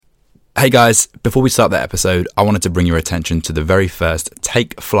Hey guys, before we start that episode, I wanted to bring your attention to the very first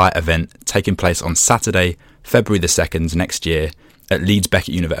Take Flight event taking place on Saturday, February the 2nd next year at Leeds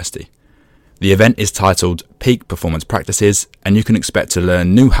Beckett University. The event is titled Peak Performance Practices, and you can expect to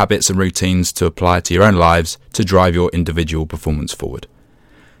learn new habits and routines to apply to your own lives to drive your individual performance forward.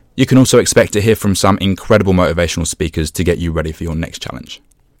 You can also expect to hear from some incredible motivational speakers to get you ready for your next challenge.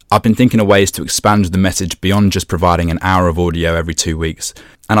 I've been thinking of ways to expand the message beyond just providing an hour of audio every 2 weeks,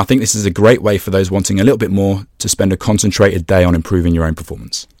 and I think this is a great way for those wanting a little bit more to spend a concentrated day on improving your own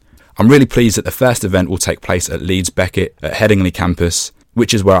performance. I'm really pleased that the first event will take place at Leeds Beckett at Headingley campus,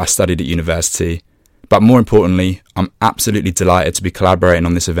 which is where I studied at university. But more importantly, I'm absolutely delighted to be collaborating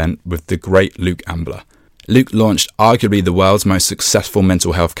on this event with the great Luke Ambler. Luke launched arguably the world's most successful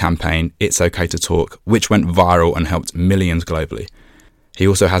mental health campaign, It's Okay to Talk, which went viral and helped millions globally. He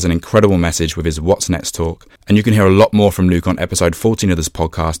also has an incredible message with his What's Next talk, and you can hear a lot more from Luke on episode 14 of this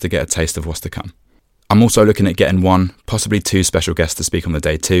podcast to get a taste of what's to come. I'm also looking at getting one, possibly two special guests to speak on the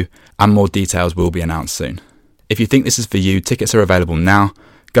day too, and more details will be announced soon. If you think this is for you, tickets are available now.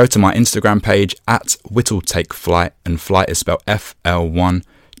 Go to my Instagram page at WhittleTakeFlight, and flight is spelled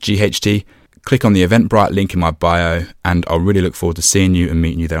F-L-1-G-H-T. Click on the Eventbrite link in my bio, and I'll really look forward to seeing you and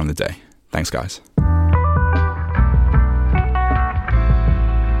meeting you there on the day. Thanks, guys.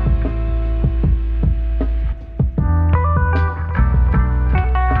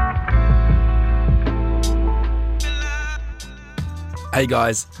 Hey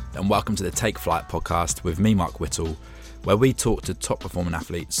guys, and welcome to the Take Flight podcast with me, Mark Whittle, where we talk to top performing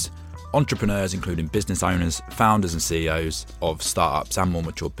athletes, entrepreneurs including business owners, founders and CEOs of startups and more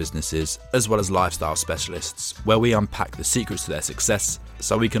mature businesses, as well as lifestyle specialists, where we unpack the secrets to their success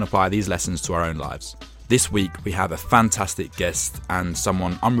so we can apply these lessons to our own lives. This week we have a fantastic guest and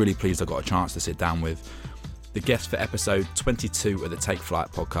someone I'm really pleased I got a chance to sit down with. The guest for episode 22 of the Take Flight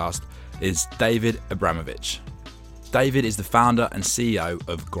podcast is David Abramovich. David is the founder and CEO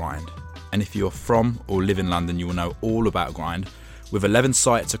of Grind, and if you're from or live in London, you will know all about Grind. With 11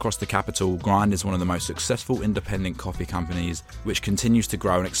 sites across the capital, Grind is one of the most successful independent coffee companies, which continues to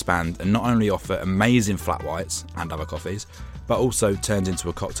grow and expand and not only offer amazing flat whites and other coffees, but also turns into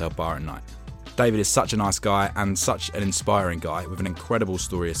a cocktail bar at night. David is such a nice guy and such an inspiring guy with an incredible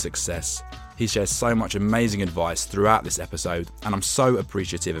story of success. He shares so much amazing advice throughout this episode, and I'm so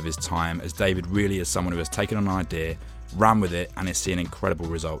appreciative of his time, as David really is someone who has taken an idea, ran with it, and is seeing incredible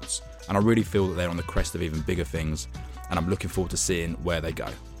results. And I really feel that they're on the crest of even bigger things, and I'm looking forward to seeing where they go.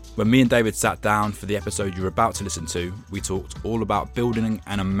 When me and David sat down for the episode you're about to listen to, we talked all about building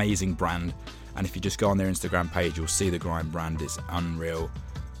an amazing brand, and if you just go on their Instagram page, you'll see the Grind brand is unreal.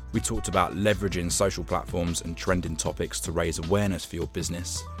 We talked about leveraging social platforms and trending topics to raise awareness for your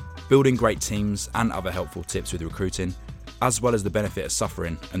business, building great teams and other helpful tips with recruiting, as well as the benefit of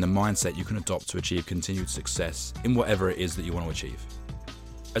suffering and the mindset you can adopt to achieve continued success in whatever it is that you want to achieve.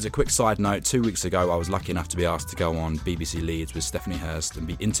 As a quick side note, 2 weeks ago I was lucky enough to be asked to go on BBC Leeds with Stephanie Hurst and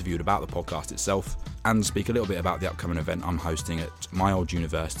be interviewed about the podcast itself and speak a little bit about the upcoming event I'm hosting at my old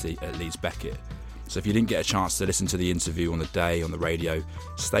university at Leeds Beckett. So if you didn't get a chance to listen to the interview on the day on the radio,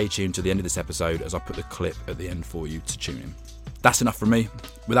 stay tuned to the end of this episode as I put the clip at the end for you to tune in. That's enough from me.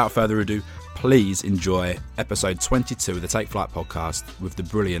 Without further ado, please enjoy episode 22 of the Take Flight podcast with the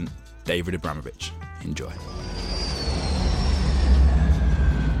brilliant David Abramovich. Enjoy.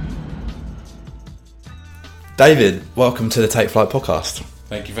 David, welcome to the Take Flight podcast.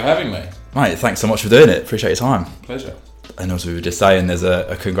 Thank you for having me. Mate, thanks so much for doing it. Appreciate your time. Pleasure. And also we were just saying there's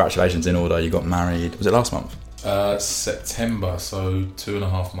a congratulations in order. You got married, was it last month? September, so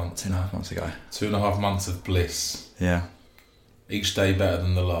 2.5 months. 2.5 months ago. 2.5 months of bliss. Yeah. Each day better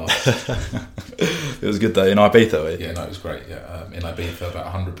than the last. It was good though, in Ibiza, were you? Yeah, no, it was great. Yeah, in Ibiza, about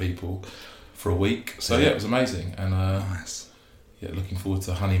 100 people for a week. So yeah, it was amazing. And nice. Yeah, looking forward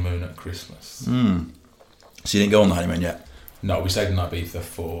to honeymoon at Christmas. So you didn't go on the honeymoon yet? No, we stayed in Ibiza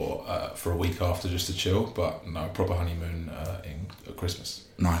for a week after just to chill, but no, proper honeymoon at Christmas.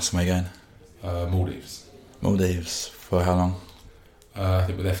 Nice. Where are you going? Maldives. Maldives. For how long? I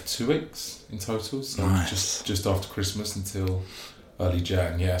think we're there for 2 weeks in total, so nice. just after Christmas until early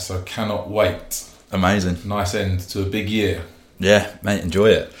Jan. Yeah, so cannot wait. Amazing. Nice end to a big year. Yeah, mate, enjoy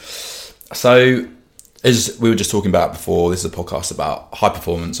it. So, as we were just talking about before, this is a podcast about high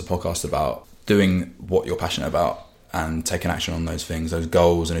performance, a podcast about doing what you're passionate about and taking action on those things, those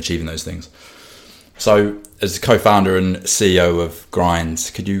goals, and achieving those things. So, as co-founder and CEO of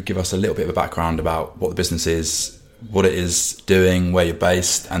Grind, could you give us a little bit of a background about what the business is, what it is doing, where you're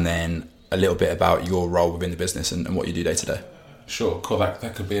based, and then a little bit about your role within the business and what you do day to day? Sure, cool.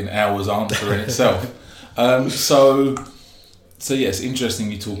 That could be an hour's answer in itself. So So yeah, it's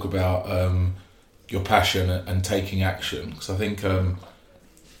interesting you talk about your passion and taking action, because I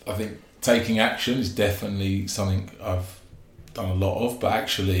think taking action is definitely something I've done a lot of, but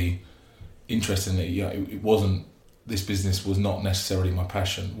actually, interestingly, it wasn't. This business was not necessarily my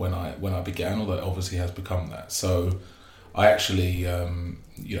passion when I began, although it obviously has become that. So I actually,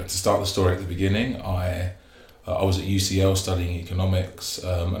 to start the story at the beginning, I was at UCL studying economics,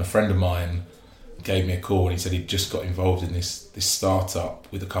 and a friend of mine gave me a call and he said he'd just got involved in this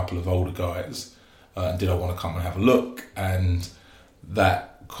startup with a couple of older guys, and did I want to come and have a look? And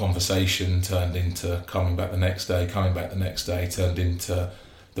that conversation turned into coming back the next day, turned into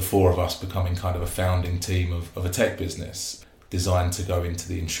the four of us becoming kind of a founding team of a tech business designed to go into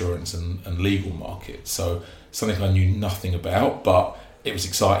the insurance and legal market. So something I knew nothing about, but it was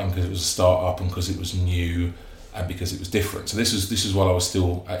exciting because it was a start-up and because it was new and because it was different. So this was while I was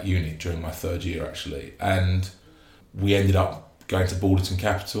still at uni during my third year, actually. And we ended up going to Balderton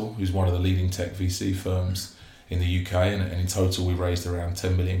Capital, who's one of the leading tech VC firms in the UK. And in total, we raised around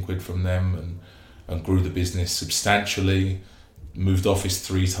 10 million quid from them and grew the business substantially, moved office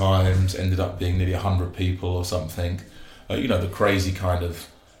 3 times, ended up being nearly 100 people or something. The crazy kind of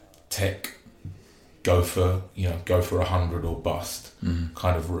tech go for 100 or bust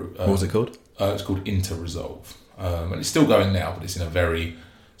kind of route. What was it called? It's called InterResolve, and it's still going now, but it's in a very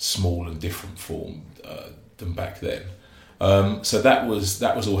small and different form than back then. So that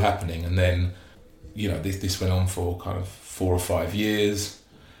was all happening, and then this went on for kind of 4 or 5 years,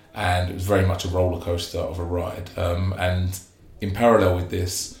 and it was very much a roller coaster of a ride. And in parallel with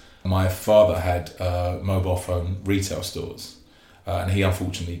this, my father had mobile phone retail stores, and he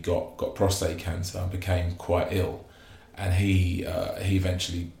unfortunately got prostate cancer and became quite ill, and he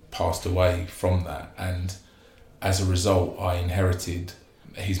eventually passed away from that. And as a result, I inherited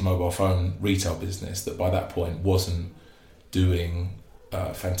his mobile phone retail business that by that point wasn't doing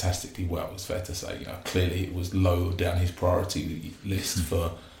fantastically well. It's fair to say, clearly it was low down his priority list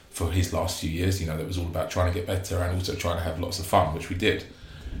for his last few years. That was all about trying to get better and also trying to have lots of fun, which we did.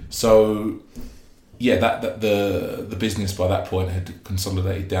 So yeah, that the business by that point had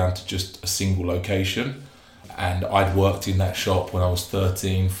consolidated down to just a single location, and I'd worked in that shop when I was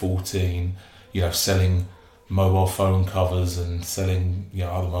 13, 14, selling mobile phone covers and selling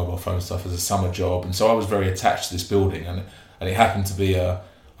other mobile phone stuff as a summer job. And so I was very attached to this building, and it happened to be a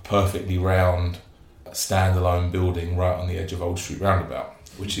perfectly round standalone building right on the edge of Old Street Roundabout,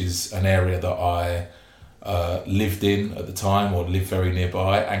 which is an area that I lived in at the time, or lived very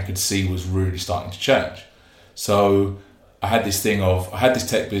nearby, and could see was really starting to change. So I had this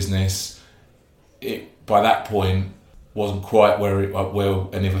tech business. It by that point wasn't quite where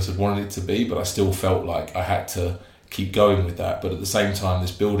any of us had wanted it to be, but I still felt like I had to keep going with that. But at the same time,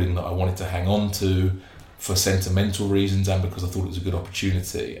 this building that I wanted to hang on to for sentimental reasons and because I thought it was a good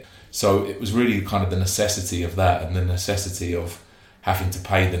opportunity. So it was really kind of the necessity of that, and the necessity of having to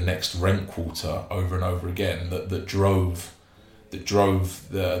pay the next rent quarter over and over again that drove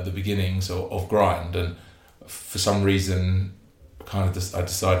the beginnings of Grind. And for some reason, I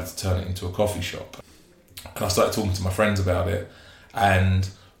decided to turn it into a coffee shop. And I started talking to my friends about it, and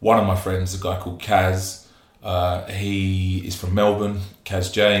one of my friends, a guy called Kaz, he is from Melbourne,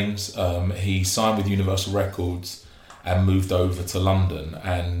 Kaz James. He signed with Universal Records and moved over to London.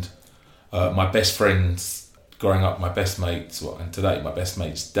 And my best friends growing up, my best mates, and today my best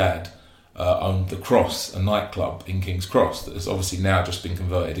mate's dad, owned The Cross, a nightclub in King's Cross that has obviously now just been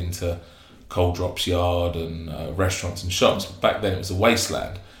converted into Coal Drops Yard and restaurants and shops. But back then it was a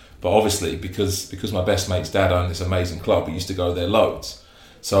wasteland. But obviously, because my best mate's dad owned this amazing club, we used to go there loads.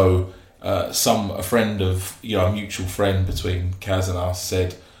 So a mutual friend between Kaz and us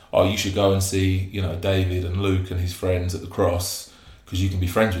said, "Oh, you should go and see, David and Luke and his friends at The Cross, because you can be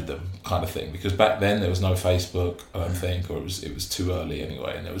friends with them," kind of thing. Because back then there was no Facebook, I don't think, or it was too early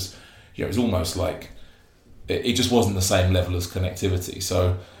anyway, and it was almost like it just wasn't the same level as connectivity.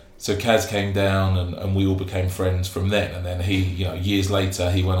 So Kaz came down and we all became friends from then. And then he, years later,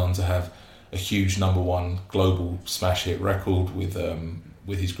 he went on to have a huge #1 global smash hit record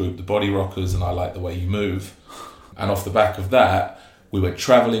with his group, the Body Rockers, and I Like the Way You Move. And off the back of that, we went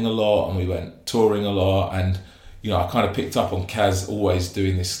travelling a lot and we went touring a lot. And, I kind of picked up on Kaz always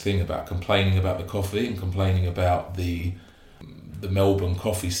doing this thing about complaining about the coffee and complaining about the Melbourne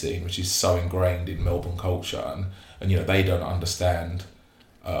coffee scene, which is so ingrained in Melbourne culture. And they don't understand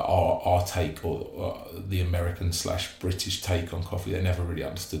our take or the American/British take on coffee. They never really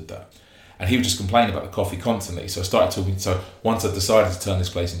understood that, and he would just complain about the coffee constantly. So I started talking. So once I decided to turn this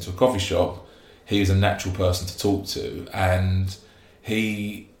place into a coffee shop, he was a natural person to talk to, and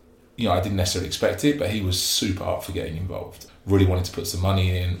he, I didn't necessarily expect it, but he was super up for getting involved. really wanted to put some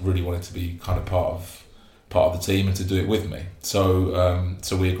money in, really wanted to be kind of part of the team and to do it with me.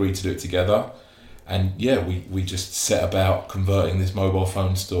 So we agreed to do it together, and we just set about converting this mobile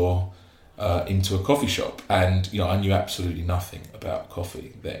phone store into a coffee shop. And I knew absolutely nothing about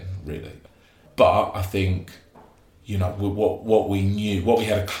coffee then, really, but I think what we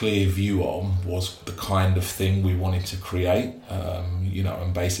had a clear view on was the kind of thing we wanted to create,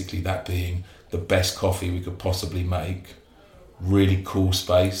 and basically that being the best coffee we could possibly make, really cool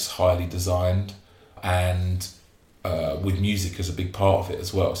space, highly designed, and with music as a big part of it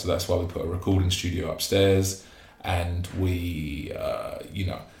as well. So that's why we put a recording studio upstairs, and we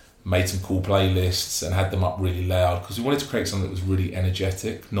made some cool playlists and had them up really loud, because we wanted to create something that was really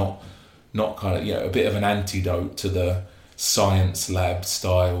energetic, not kind of a bit of an antidote to the science lab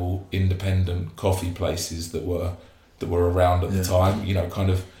style independent coffee places that were around at the time. Kind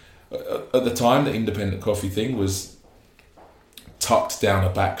of at the time, the independent coffee thing was tucked down a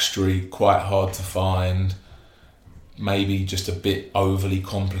back street, quite hard to find, maybe just a bit overly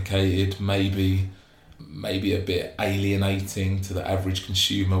complicated, maybe a bit alienating to the average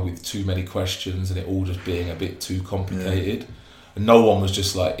consumer with too many questions and it all just being a bit too complicated. And no one was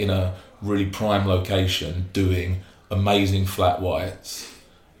just like in a really prime location doing amazing flat whites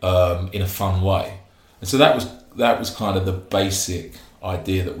in a fun way. And so that was kind of the basic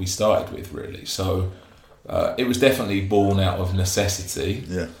idea that we started with, really. So it was definitely born out of necessity,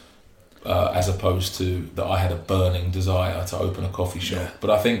 as opposed to that I had a burning desire to open a coffee shop.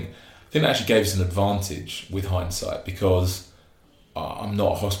 But I think that actually gave us an advantage with hindsight, because I'm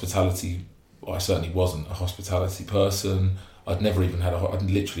not a hospitality. Well, I certainly wasn't a hospitality person. I'd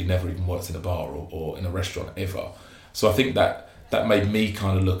literally never even worked in a bar or in a restaurant ever. So I think that made me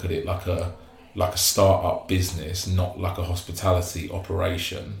kind of look at it like a start-up business, not like a hospitality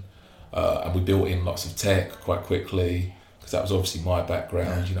operation. And we built in lots of tech quite quickly, because that was obviously my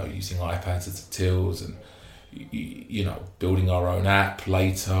background, using iPads as tills and, building our own app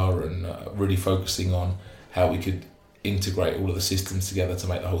later, and really focusing on how we could integrate all of the systems together to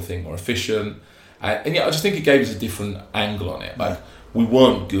make the whole thing more efficient. And I just think it gave us a different angle on it. Like, we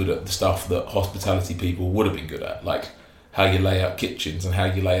weren't good at the stuff that hospitality people would have been good at, like how you lay out kitchens and how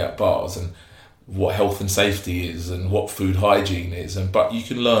you lay out bars and what health and safety is and what food hygiene is. But you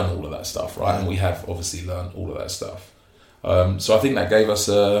can learn all of that stuff, right? And we have obviously learned all of that stuff. So I think that gave us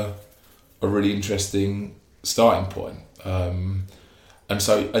a really interesting starting point.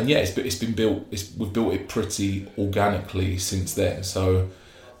 It's been built. We've built it pretty organically since then. So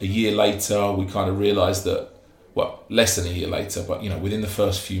a year later, we kind of realised that, well, less than a year later, but within the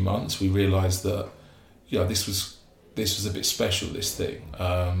first few months, we realised that this was a bit special, this thing,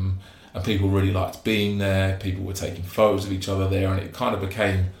 and people really liked being there. People were taking photos of each other there, and it kind of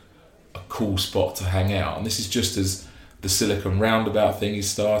became a cool spot to hang out. And this is just as the Silicon Roundabout thing is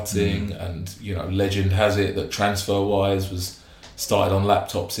starting, and legend has it that TransferWise was started on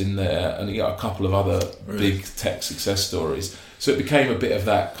laptops in there, and a couple of other big tech success stories. So it became a bit of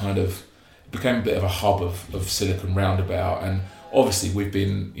that kind of, a hub of Silicon Roundabout. And obviously we've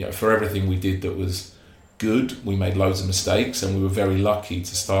been, for everything we did that was good, we made loads of mistakes, and we were very lucky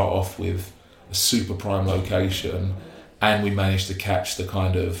to start off with a super prime location, and we managed to catch the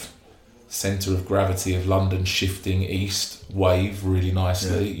kind of centre of gravity of London shifting east wave really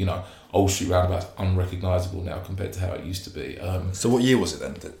nicely. Old Street Roundabout's unrecognisable now compared to how it used to be. So what year was it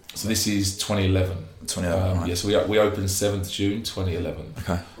then? So this is 2011. 2011, right. Yeah, so we opened 7th June 2011.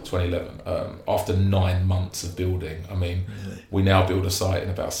 Okay. 2011. After 9 months of building. I mean, we now build a site in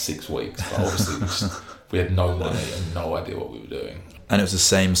about 6 weeks, but obviously we had no money and no idea what we were doing. And it was the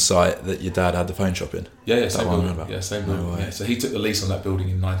same site that your dad had the phone shop in? Yeah, same building. Yeah, same building. Yeah. So he took the lease on that building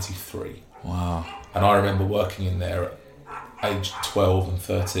in 93. Wow. And I remember working in there at age 12 and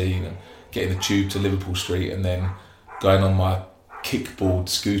 13 and getting the tube to Liverpool Street and then going on my kickboard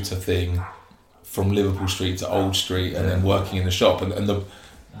scooter thing from Liverpool Street to Old Street and then working in the shop. And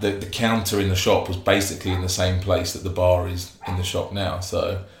the counter in the shop was basically in the same place that the bar is in the shop now.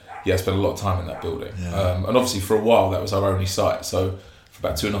 So I spent a lot of time in that building. Yeah. And obviously for a while that was our only site. So for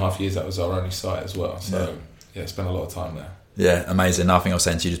about 2.5 years that was our only site as well. So spent a lot of time there. Yeah, amazing. I think I was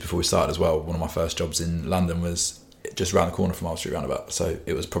saying to you just before we started as well, one of my first jobs in London was just around the corner from Old Street Roundabout. So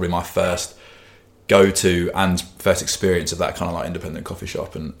it was probably my first go-to and first experience of that kind of like independent coffee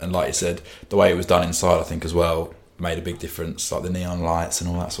shop. And like you said, the way it was done inside, I think as well, made a big difference, like the neon lights and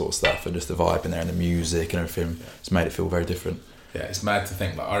all that sort of stuff, and just the vibe in there and the music and everything. It's made it feel very different. Yeah, it's mad to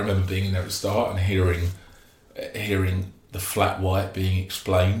think. Like, I remember being in there at the start and hearing the flat white being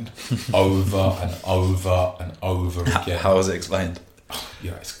explained over and over and over again. How was it explained?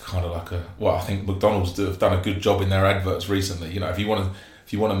 it's kind of like I think McDonald's have done a good job in their adverts recently. If you want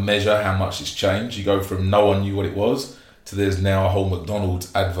to measure how much it's changed, you go from no one knew what it was to there's now a whole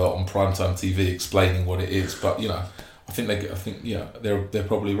McDonald's advert on primetime TV explaining what it is. But I think they're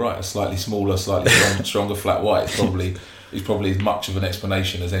probably right. A slightly smaller, slightly stronger flat white is probably as much of an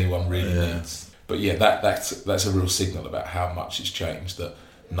explanation as anyone really needs. But that's a real signal about how much it's changed. That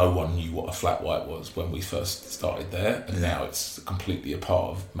no one knew what a flat white was when we first started there, and now it's completely a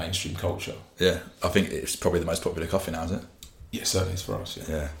part of mainstream culture. Yeah, I think it's probably the most popular coffee now, isn't it? Yeah, certainly is for us.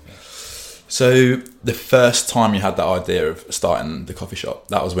 Yeah. So the first time you had that idea of starting the coffee shop,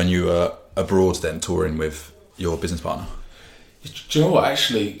 that was when you were abroad then touring with your business partner? Do you know what?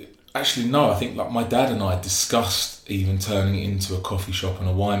 Actually, no. I think like my dad and I discussed even turning it into a coffee shop and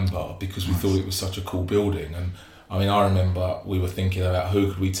a wine bar because we thought it was such a cool building. And I mean, I remember we were thinking about who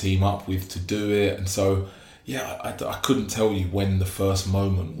could we team up with to do it. And so, I couldn't tell you when the first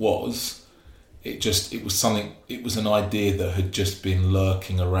moment was. It was an idea that had just been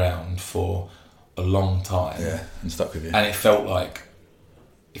lurking around for a long time. Yeah, and stuck with you. And it felt like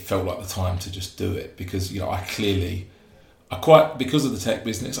the time to just do it because, because of the tech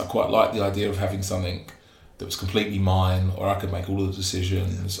business, I quite like the idea of having something that was completely mine, or I could make all of the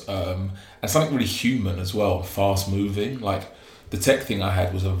decisions, and something really human as well, fast moving. Like the tech thing I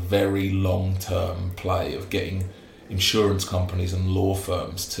had was a very long term play of getting insurance companies and law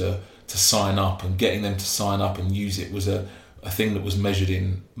firms to sign up, and getting them to sign up and use it was a thing that was measured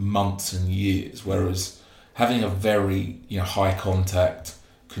in months and years, whereas having a very high contact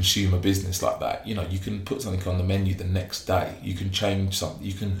consumer business like that, you can put something on the menu the next day, you can change something,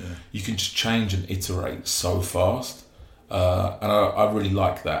 you can just change and iterate so fast, and I really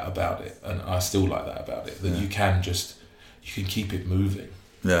like that about it, and I still like that about it, that you can keep it moving.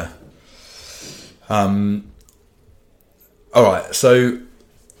 All right, so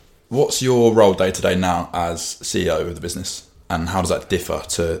what's your role day to day now as CEO of the business, and how does that differ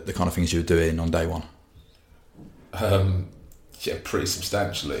to the kind of things you were doing on day one? Pretty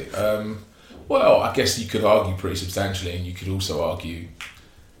substantially. Well, I guess you could argue pretty substantially, and you could also argue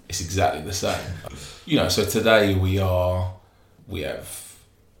it's exactly the same. So today we have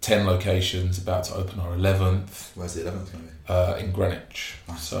 10 locations, about to open our 11th. Where's the 11th going to be? In Greenwich.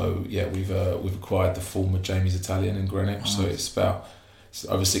 Nice. So we've acquired the former Jamie's Italian in Greenwich. So it's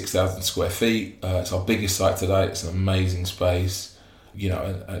over 6,000 square feet. It's our biggest site today. It's an amazing space.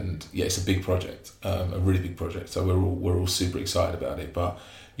 It's a big project, a really big project. So we're all super excited about it. But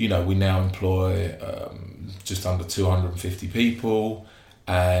we now employ just under 250 people,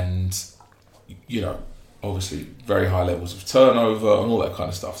 and obviously very high levels of turnover and all that kind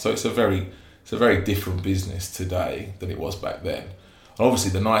of stuff. So it's a very different business today than it was back then. And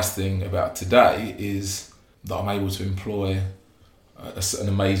obviously the nice thing about today is that I'm able to employ an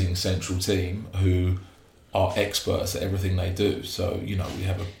amazing central team who are experts at everything they do. So, we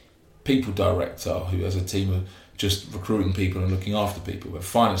have a people director who has a team of just recruiting people and looking after people. We have a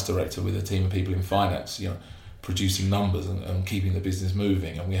finance director with a team of people in finance, producing numbers and keeping the business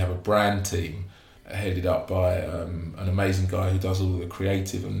moving. And we have a brand team headed up by an amazing guy who does all the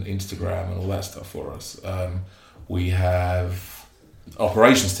creative and Instagram and all that stuff for us. We have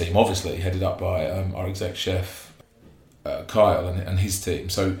operations team, obviously, headed up by our exec chef, Kyle, and his team.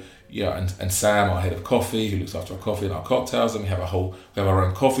 So, and Sam, our head of coffee, who looks after our coffee and our cocktails, and we have our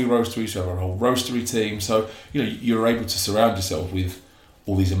own coffee roastery, so we have our whole roastery team. So you're able to surround yourself with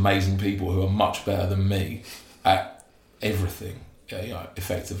all these amazing people who are much better than me at everything,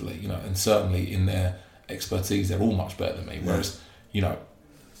 effectively, and certainly in their expertise, they're all much better than me. Whereas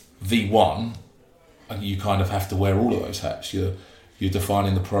V1, you kind of have to wear all of those hats. You're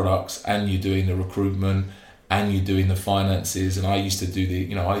defining the products, and you're doing the recruitment, and you're doing the finances, and I used to do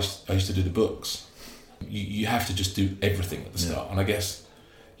I used to do the books. You have to just do everything at the start, and I guess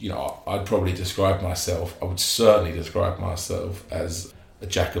I'd probably I would certainly describe myself as a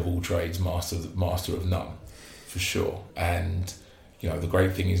jack of all trades, master of none, for sure. And the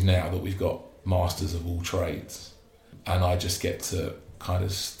great thing is now that we've got masters of all trades, and I just get to kind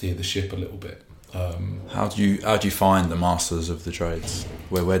of steer the ship a little bit. How do you find the masters of the trades?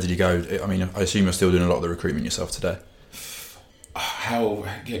 Where did you go? I mean, I assume you're still doing a lot of the recruitment yourself today.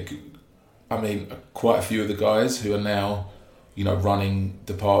 Quite a few of the guys who are now, running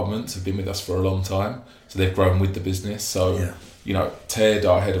departments have been with us for a long time, so they've grown with the business. So, Ted,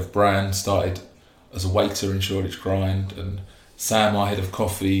 our head of brand, started as a waiter in Shoreditch Grind, and Sam, our head of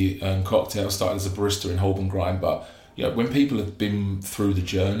coffee and cocktails, started as a barista in Holborn Grind. But when people have been through the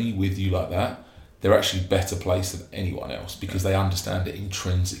journey with you like that, they're actually better placed than anyone else because they understand it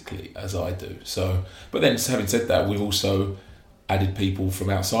intrinsically as I do. So, but then having said that, we've also added people from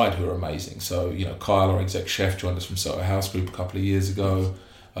outside who are amazing. So, Kyle, our exec chef, joined us from Soho House Group a couple of years ago.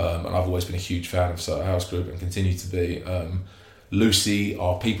 And I've always been a huge fan of Soho House Group and continue to be. Lucy,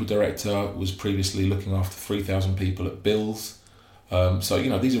 our people director, was previously looking after 3,000 people at Bill's.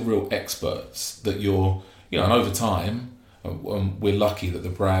 So, these are real experts that and over time, we're lucky that the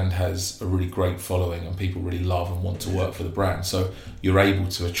brand has a really great following and people really love and want to work for the brand. So you're able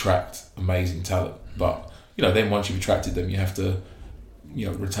to attract amazing talent. But, then once you've attracted them, you have to,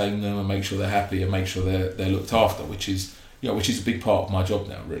 retain them and make sure they're happy and make sure they're looked after, which is a big part of my job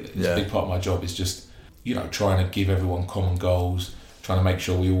now, really. It's a big part of my job is just, trying to give everyone common goals, trying to make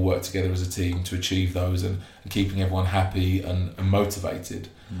sure we all work together as a team to achieve those and keeping everyone happy and motivated.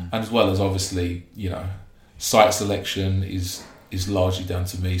 And as well as obviously, site selection is largely down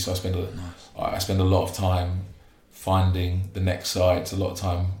to me. So I spend a lot of time finding the next sites, a lot of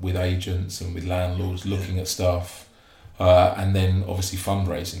time with agents and with landlords looking at stuff. And then obviously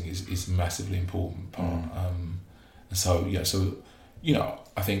fundraising is a massively important part. And so,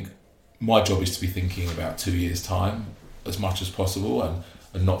 I think my job is to be thinking about 2 years' time as much as possible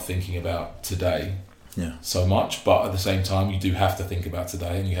and not thinking about today so much. But at the same time, you do have to think about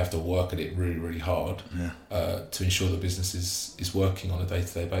today and you have to work at it really, really hard to ensure the business is working on a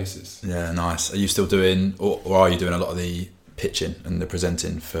day-to-day basis. Yeah, nice. Are you still doing, or are you doing a lot of the pitching and the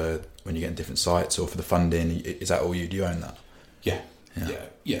presenting for when you get in different sites or for the funding? Is that all you do? You own that?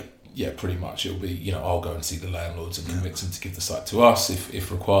 Yeah, pretty much. It'll be, I'll go and see the landlords and convince them to give the site to us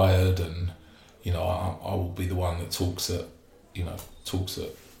if required, and I will be the one that talks at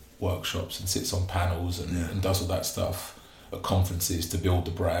workshops and sits on panels and does all that stuff at conferences to build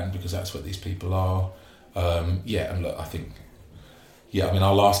the brand, because that's what these people are. And look, I think,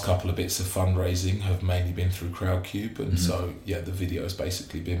 our last couple of bits of fundraising have mainly been through Crowdcube, and so the video has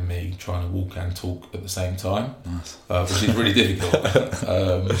basically been me trying to walk and talk at the same time, which is really difficult.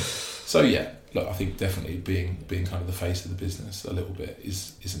 Look, I think definitely being kind of the face of the business a little bit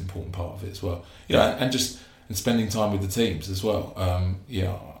is an important part of it as well. And spending time with the teams as well.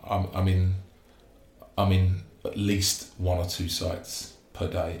 I'm in at least 1 or 2 sites per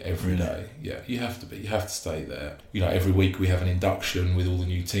day, every day. Yeah, you have to stay there. Every week we have an induction with all the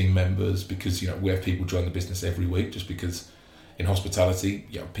new team members, because we have people join the business every week, just because in hospitality,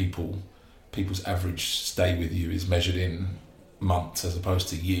 people's average stay with you is measured in months as opposed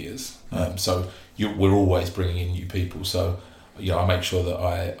to years. So we're always bringing in new people. So I make sure that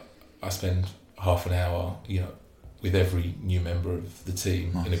I spend half an hour with every new member of the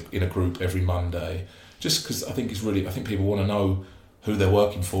team in a group every Monday, just because I think people want to know who they're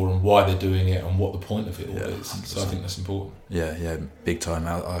working for and why they're doing it and what the point of it all is. 100%. So I think that's important. Yeah, big time.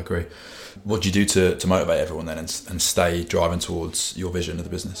 I agree. What do you do to motivate everyone then and stay driving towards your vision of the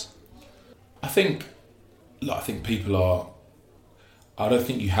business? I think people are. I don't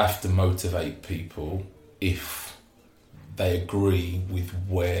think you have to motivate people if they agree with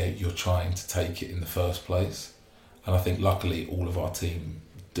where you're trying to take it in the first place. And I think luckily all of our team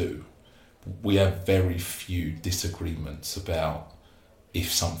do. We have very few disagreements about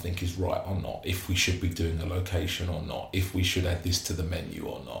if something is right or not, if we should be doing a location or not, if we should add this to the menu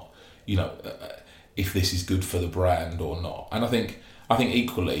or not, if this is good for the brand or not. And I think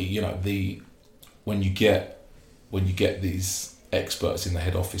equally, when you get these experts in the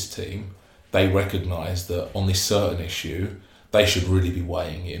head office team, they recognise that on this certain issue, they should really be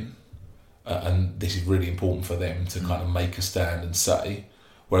weighing in. And this is really important for them to kind of make a stand and say,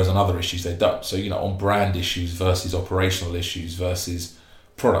 whereas on other issues they don't. So, on brand issues versus operational issues versus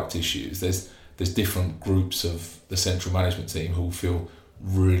product issues, there's different groups of the central management team who feel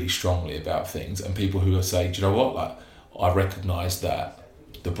really strongly about things, and people who are saying, do you know what, like, I recognise that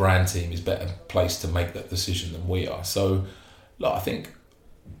the brand team is better placed to make that decision than we are. So, I think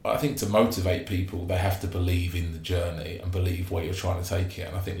to motivate people, they have to believe in the journey and believe where you're trying to take it.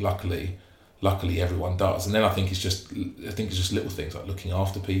 And I think luckily everyone does. And then I think it's just little things like looking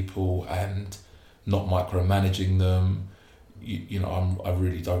after people and not micromanaging them. I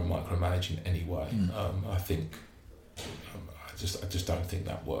really don't micromanage in any way. I think I just don't think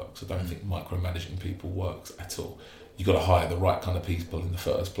that works. I don't think micromanaging people works at all. You've got to hire the right kind of people in the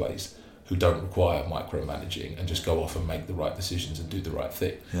first place who don't require micromanaging and just go off and make the right decisions and do the right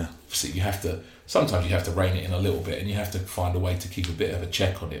thing. Yeah. So sometimes you have to rein it in a little bit, and you have to find a way to keep a bit of a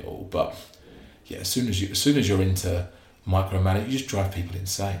check on it all. But yeah, as soon as you're into micromanaging, you just drive people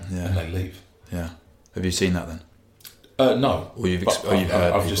insane and they leave. Yeah. Have you seen that then? No. Or you've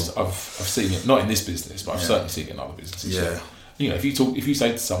heard I've seen it, not in this business, but I've certainly seen it in other businesses. Yeah. So, if you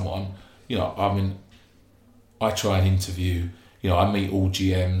say to someone, I try and interview, I meet all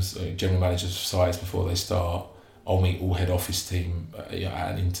GMs, general managers of sites before they start, I'll meet all head office team at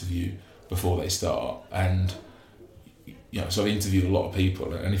an interview before they start, and so I've interviewed a lot of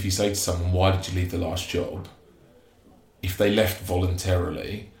people, and if you say to someone, why did you leave the last job, if they left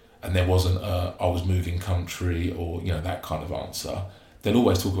voluntarily and there wasn't I was moving country or that kind of answer, they'll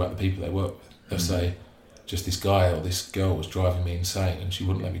always talk about the people they work with. They'll say, just this guy or this girl was driving me insane and she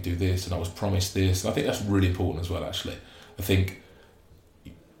wouldn't let me do this and I was promised this. And I think that's really important as well, actually. I think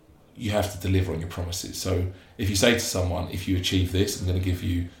you have to deliver on your promises. So if you say to someone, if you achieve this, I'm going to give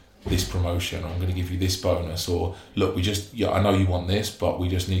you this promotion, or I'm going to give you this bonus, or look, I know you want this, but we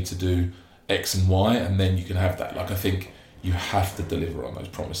just need to do X and Y, and then you can have that. Like, I think you have to deliver on those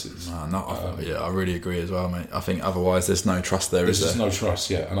promises. I really agree as well, mate. I think otherwise there's no trust there, is there? There's no trust,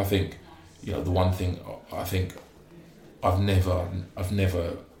 yeah. And I think, the one thing, I think I've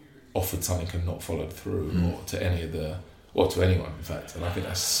never offered something and not followed through, or to anyone, in fact. And I think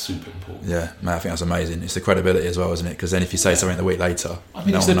that's super important. Yeah, mate, I think that's amazing. It's the credibility as well, isn't it? Because then if you say something the week later, I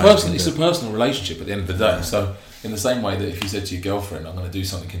mean, it's a personal relationship at the end of the day. Yeah. So in the same way that if you said to your girlfriend, I'm going to do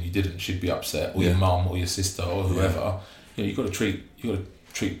something and you didn't, she'd be upset, or your mum or your sister or whoever. You've got to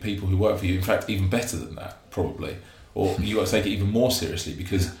treat people who work for you, in fact, even better than that, probably. Or you've got to take it even more seriously,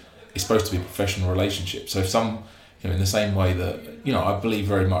 because it's supposed to be a professional relationship. So if in the same way that, I believe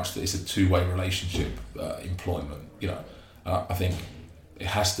very much that it's a two-way relationship, employment, I think it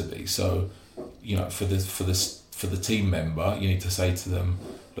has to be. So, for the team member, you need to say to them,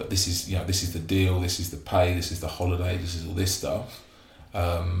 look, this is the deal, this is the pay, this is the holiday, this is all this stuff.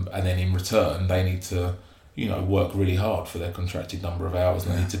 And then in return, they need to, work really hard for their contracted number of hours,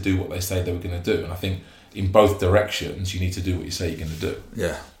 and they need to do what they say they were going to do. And I think in both directions, you need to do what you say you're going to do.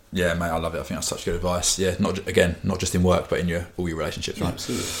 Yeah, mate, I love it. I think that's such good advice. Yeah, not just in work, but in all your relationships, right?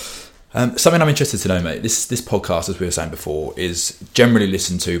 Absolutely. Something I'm interested to know, mate, this podcast, as we were saying before, is generally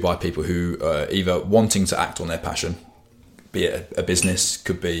listened to by people who are either wanting to act on their passion, be it a business,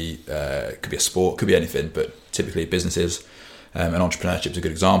 could be a sport, could be anything, but typically businesses, and entrepreneurship is a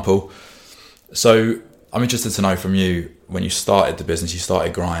good example. So I'm interested to know from you, when you started the business, you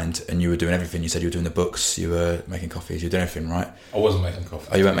started Grind, and you were doing everything. You said you were doing the books, you were making coffees, you were doing everything, right? I wasn't making coffees.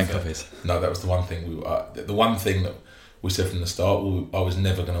 Oh, you weren't making coffees? No, that was the one thing. The one thing that we said from the start, I was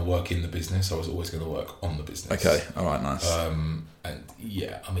never going to work in the business. I was always going to work on the business. Okay, all right, nice. And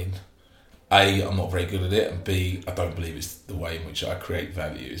yeah, I mean, A, I'm not very good at it, and B, I don't believe it's the way in which I create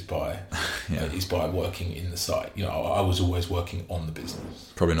value is by working in the site. I was always working on the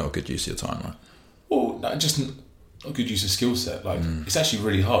business. Probably not a good use of your time, right? Well, no, just not a good use of skill set. Like, it's actually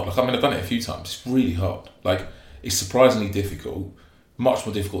really hard. Like, I mean, I've done it a few times. It's really hard. Like, it's surprisingly difficult, much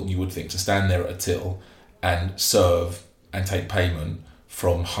more difficult than you would think, to stand there at a till and serve and take payment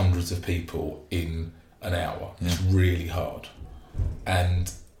from hundreds of people in an hour. Yeah. It's really hard. And,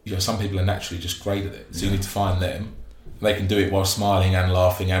 some people are naturally just great at it. So you need to find them. They can do it while smiling and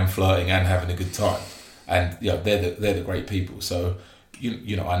laughing and flirting and having a good time. And, they're the great people. So,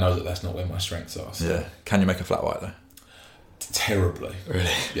 I know that that's not where my strengths are. So. Yeah. Can you make a flat white though? Terribly. Really?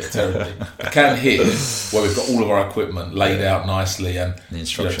 Yeah, terribly. I can here, where we've got all of our equipment laid out nicely and the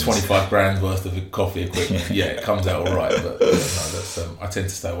instructions. 25 grand worth of coffee equipment. Yeah, it comes out all right. But that's I tend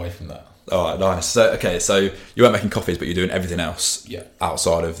to stay away from that. All right, nice. So you weren't making coffees, but you're doing everything else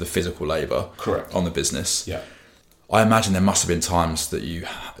outside of the physical labour. Correct. On the business. Yeah. I imagine there must have been times that you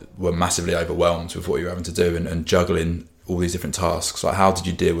were massively overwhelmed with what you were having to do and juggling all these different tasks. Like, how did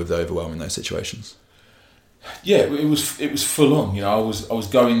you deal with the overwhelm in those situations? Yeah, it was full on. I was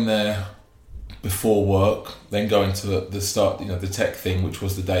going there before work, then going to the start, the tech thing, which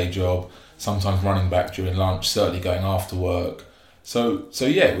was the day job. Sometimes running back during lunch, certainly going after work. So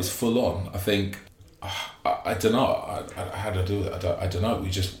yeah, it was full on. I think I don't know how to do it. I don't know.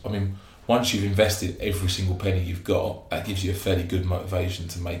 Once you've invested every single penny you've got, that gives you a fairly good motivation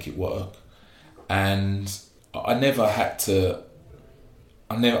to make it work. And I've never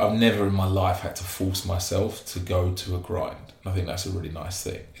in my life had to force myself to go to a grind. And I think that's a really nice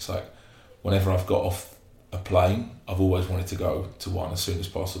thing. It's like, whenever I've got off a plane, I've always wanted to go to one as soon as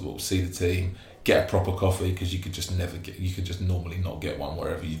possible, see the team, get a proper coffee, because you could just normally not get one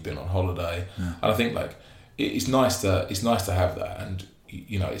wherever you've been on holiday. Yeah. And I think it's nice to have that, and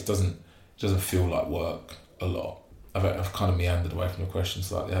it doesn't feel like work a lot. I've kind of meandered away from your question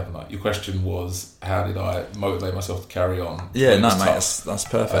slightly, haven't I? Your question was, how did I motivate myself to carry on? Yeah, no, mate, that's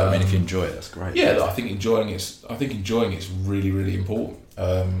perfect. If you enjoy it, that's great. Yeah, I think enjoying it's really, really important.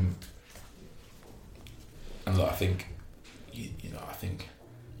 And I think, I think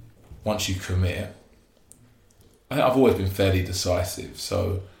once you commit, I've always been fairly decisive.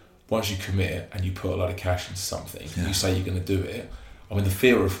 So once you commit and you put a lot of cash into something, you say you're going to do it, I mean, the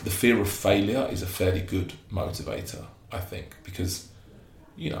fear of failure is a fairly good motivator, I think, because,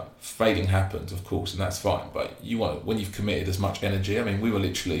 failing happens, of course, and that's fine. But when you've committed as much energy. I mean, we were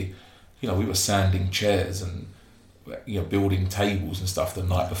literally, we were sanding chairs and, building tables and stuff the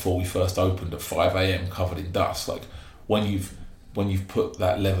night before we first opened at 5 a.m. covered in dust. Like, when you've put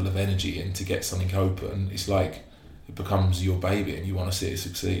that level of energy in to get something open, it's like it becomes your baby and you want to see it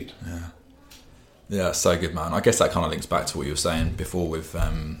succeed. Yeah, so good, man. I guess that kind of links back to what you were saying before with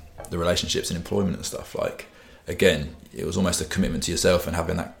the relationships and employment and stuff. Like, again, it was almost a commitment to yourself and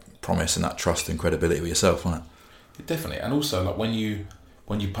having that promise and that trust and credibility with yourself, wasn't it? Definitely. And also, like, when you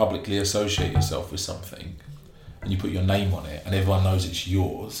publicly associate yourself with something and you put your name on it and everyone knows it's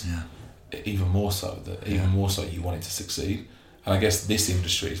yours, even more so you want it to succeed. And I guess this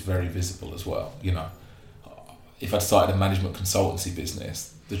industry is very visible as well. If I'd started a management consultancy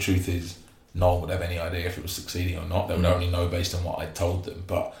business, the truth is no one would have any idea if it was succeeding or not. They would only know based on what I told them.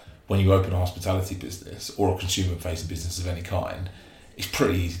 But when you open a hospitality business or a consumer-facing business of any kind, it's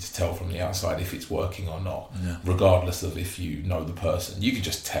pretty easy to tell from the outside if it's working or not, regardless of if you know the person. You can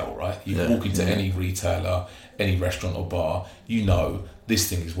just tell, right? You can walk into any retailer, any restaurant or bar, this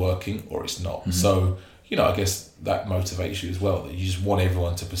thing is working or it's not. Mm-hmm. So, I guess that motivates you as well, that you just want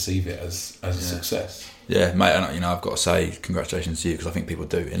everyone to perceive it as a success. Yeah, mate, and I've got to say congratulations to you, because I think people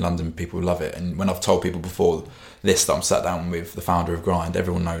do. In London, people love it. And when I've told people before this that I'm sat down with the founder of Grind,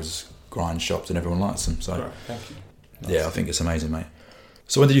 everyone knows Grind shops and everyone likes them. So, right, thank you. Nice. Yeah, I think it's amazing, mate.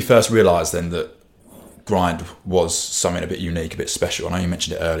 So when did you first realise then that Grind was something a bit unique, a bit special? I know you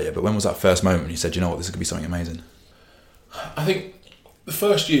mentioned it earlier, but when was that first moment when you said, this could be something amazing? I think the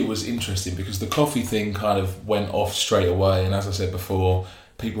first year was interesting because the coffee thing kind of went off straight away, and as I said before,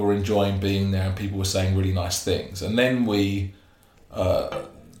 people were enjoying being there and people were saying really nice things. And then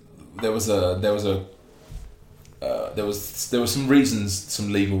there was some reasons,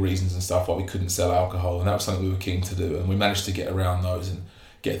 some legal reasons and stuff why we couldn't sell alcohol, and that was something we were keen to do, and we managed to get around those and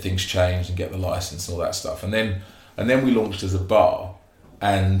get things changed and get the license and all that stuff. And then we launched as a bar,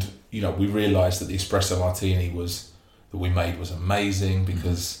 and we realised that the espresso martini that we made was amazing,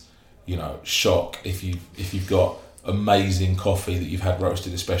 because shock if you've got amazing coffee that you've had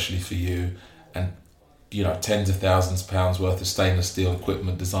roasted especially for you, and tens of thousands of pounds worth of stainless steel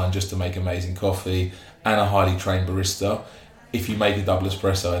equipment designed just to make amazing coffee, and a highly trained barista. If you make a double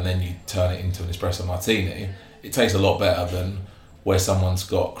espresso and then you turn it into an espresso martini, it tastes a lot better than where someone's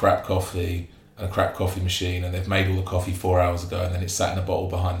got crap coffee and a crap coffee machine and they've made all the coffee 4 hours ago and then it's sat in a bottle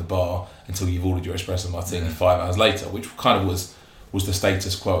behind the bar until you've ordered your espresso martini 5 hours later, which kind of was the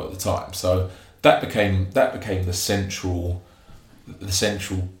status quo at the time. So that became the central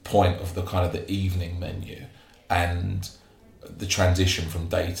point of the kind of the evening menu and the transition from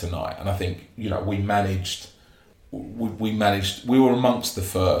day to night. And I think we were amongst the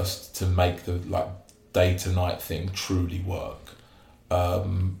first to make the day to night thing truly work.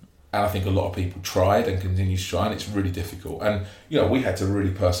 And I think a lot of people tried and continue to try, and it's really difficult. And we had to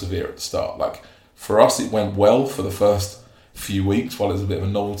really persevere at the start. Like, for us, it went well for the first few weeks while it was a bit of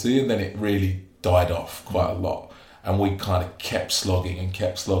a novelty, and then it really died off quite a lot. And we kind of kept slogging and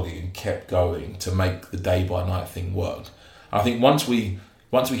kept going to make the day by night thing work. And I think once we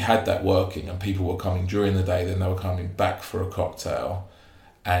had that working and people were coming during the day, then they were coming back for a cocktail,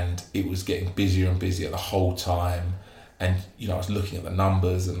 and it was getting busier and busier the whole time. And I was looking at the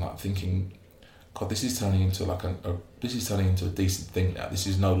numbers and thinking, God, this is turning into a decent thing now. This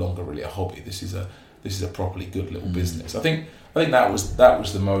is no longer really a hobby. This is a properly good little business. I think that was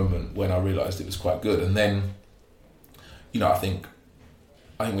the moment when I realised it was quite good. And then, I think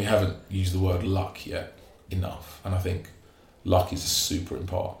we haven't used the word luck yet enough. And I think luck is a super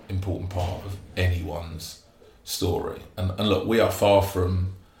important part of anyone's story. And look, we are far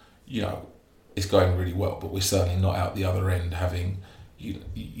from, it's going really well, but we're certainly not out the other end having,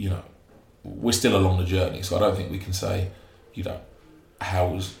 we're still along the journey. So I don't think we can say,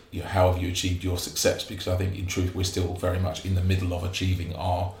 how have you achieved your success? Because I think in truth, we're still very much in the middle of achieving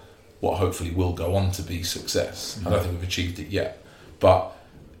what hopefully will go on to be success. Mm-hmm. I don't think we've achieved it yet. But,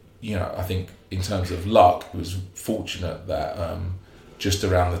 I think in terms of luck, it was fortunate that just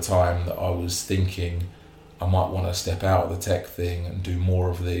around the time that I was thinking I might want to step out of the tech thing and do more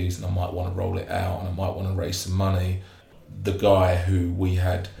of these, and I might want to roll it out, and I might want to raise some money, the guy who we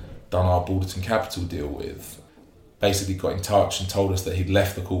had done our Balderton Capital deal with basically got in touch and told us that he'd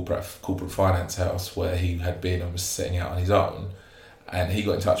left the corporate finance house where he had been and was setting out on his own. And he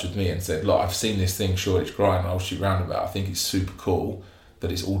got in touch with me and said, look, I've seen this thing, Shoreditch Grind, I'll shoot round about. I think it's super cool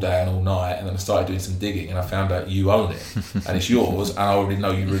that it's all day and all night. And then I started doing some digging and I found out you own it and it's yours and I already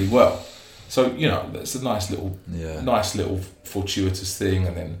know you really well. So it's a nice little fortuitous thing,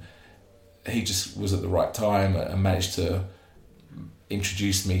 and then he just was at the right time and managed to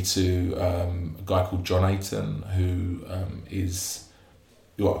introduce me to a guy called John Ayton, who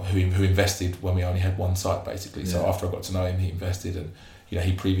invested when we only had one site, basically. So after I got to know him, he invested, and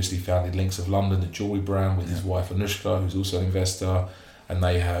he previously founded Links of London, the jewellery brand, with his wife Anushka, who's also an investor, and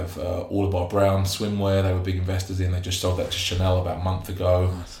they have All About Brown swimwear. They were big investors in. They just sold that to Chanel about a month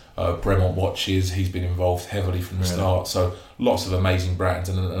ago. Nice. Bremont watches. He's been involved heavily from the start. So lots of amazing brands,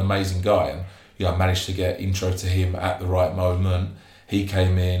 and an amazing guy. And I managed to get intro to him at the right moment. He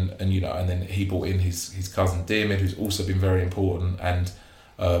came in, and and then he brought in his cousin Diarmid, who's also been very important, and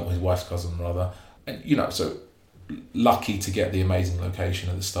his wife's cousin rather. And so lucky to get the amazing location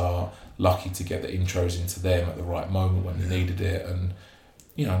at the start, lucky to get the intros into them at the right moment when they needed it, and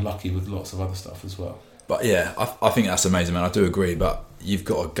lucky with lots of other stuff as well. But yeah, I think that's amazing, man. I do agree, but you've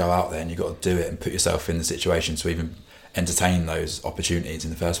got to go out there and you've got to do it and put yourself in the situation to even entertain those opportunities in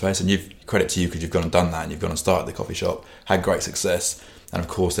the first place. And credit to you, because you've gone and done that, and you've gone and started the coffee shop, had great success, and of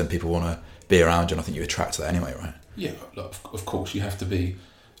course then people want to be around you, and I think you attract that anyway, right? Yeah, look, of course you have to be.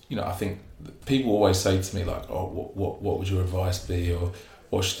 I think people always say to me like, "Oh, what would your advice be?" or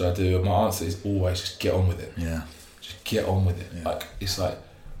 "What should I do?" And my answer is always just get on with it. Yeah, just get on with it. Yeah. Like it's like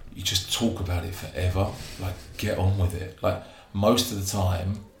you just talk about it forever. Like get on with it. Like most of the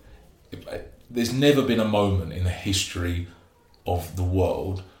time, there's never been a moment in the history of the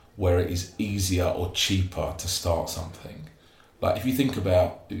world where it is easier or cheaper to start something. Like if you think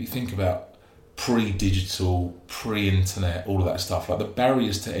about pre-digital, pre-internet, all of that stuff, like the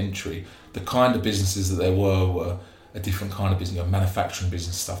barriers to entry, the kind of businesses that there were a different kind of business, manufacturing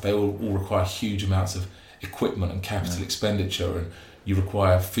business stuff. They all require huge amounts of equipment and capital expenditure, and you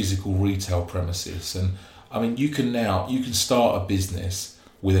require physical retail premises. And I mean, you can start a business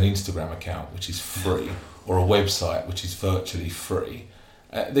with an Instagram account, which is free, or a website, which is virtually free.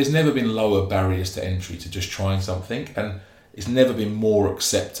 There's never been lower barriers to entry to just trying something, and it's never been more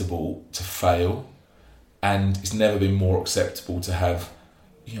acceptable to fail, and it's never been more acceptable to have,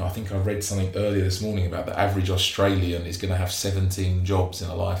 I think I read something earlier this morning about the average Australian is going to have 17 jobs in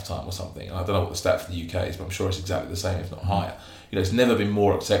a lifetime or something. And I don't know what the stat for the UK is, but I'm sure it's exactly the same, if not higher. It's never been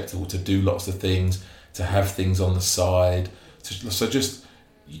more acceptable to do lots of things, to have things on the side. So just,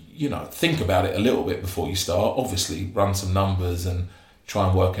 think about it a little bit before you start. Obviously, run some numbers and try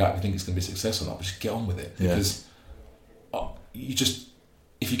and work out if you think it's going to be successful or not, but just get on with it. Because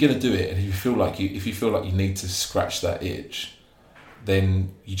if you're going to do it, and if you feel like you need to scratch that itch,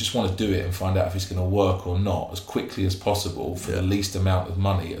 then you just want to do it and find out if it's going to work or not as quickly as possible for the least amount of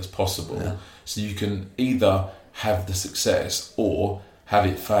money as possible, so you can either have the success or have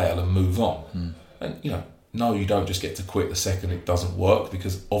it fail and move on. And no, you don't just get to quit the second it doesn't work,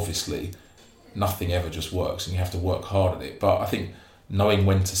 because obviously nothing ever just works, and you have to work hard at it. But I think knowing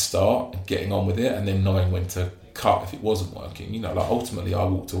when to start and getting on with it, and then knowing when to cut if it wasn't working. Like ultimately I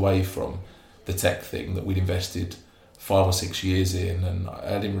walked away from the tech thing that we'd invested 5 or 6 years in, and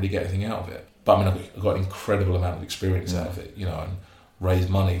I didn't really get anything out of it. But I mean, I got an incredible amount of experience out of it, and raised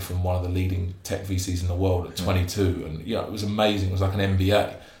money from one of the leading tech VCs in the world at 22, and it was amazing. It was like an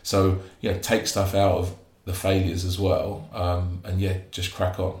MBA. So take stuff out of the failures as well, and just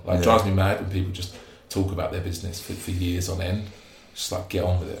crack on. It drives me mad when people just talk about their business for years on end. Just like get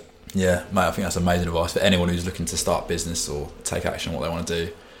on with it. Yeah, mate, I think that's amazing advice for anyone who's looking to start business or take action on what they want to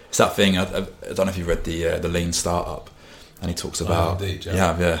do. It's that thing, I don't know if you've read the Lean Startup, and he talks about... Oh, indeed,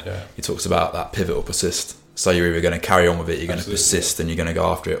 yeah. He talks about that pivot or persist. So you're either going to carry on with it, you're going to persist and you're going to go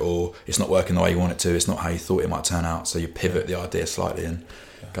after it, or it's not working the way you want it to, it's not how you thought it might turn out, so you pivot the idea slightly and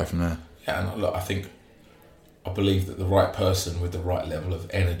go from there. Yeah, and look, I believe that the right person with the right level of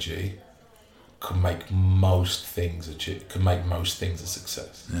energy can make most things a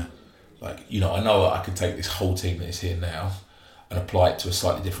success. Yeah. I know I could take this whole team that is here now and apply it to a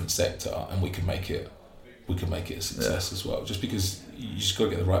slightly different sector, and we can make it a success as well. Just because you just got to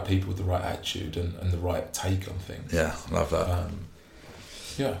get the right people with the right attitude and the right take on things. Yeah, love that.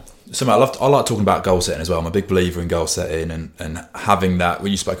 So mate, I like talking about goal setting as well. I'm a big believer in goal setting and having that.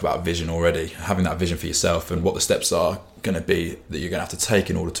 When you spoke about vision already, having that vision for yourself and what the steps are going to be that you're going to have to take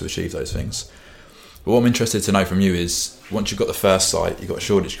in order to achieve those things. But what I'm interested to know from you is, once you've got the first site, you've got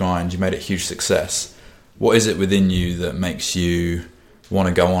Shoreditch Grind, you made it a huge success. What is it within you that makes you want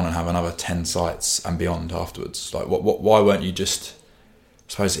to go on and have another 10 sites and beyond afterwards? Why weren't you just, I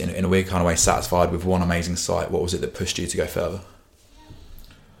suppose, in a weird kind of way, satisfied with one amazing site? What was it that pushed you to go further?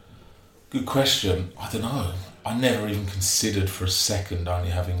 Good question. I don't know. I never even considered for a second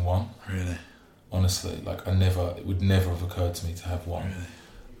only having one. Really? Honestly, it would never have occurred to me to have one. Really?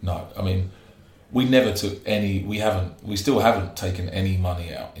 No, I mean, we never took any. We still haven't taken any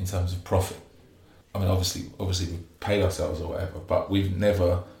money out in terms of profit. I mean, obviously we paid ourselves or whatever, but we've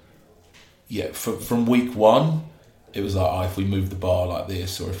never. Yeah, from week one, it was like, if we move the bar like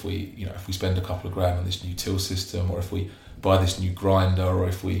this, or if we spend a couple of grand on this new till system, or if we buy this new grinder, or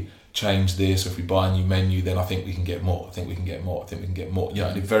if we change this, or if we buy a new menu, then I think we can get more. I think we can get more.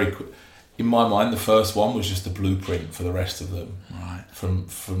 And it very quick. In my mind, the first one was just a blueprint for the rest of them. Right. From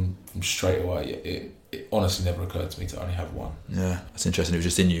straight away, it honestly never occurred to me to only have one. Yeah, that's interesting. It was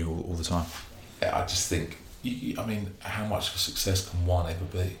just in you all the time. Yeah, I just think, I mean, how much of a success can one ever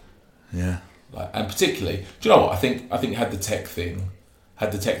be? Yeah. And particularly, do you know what? I think had the tech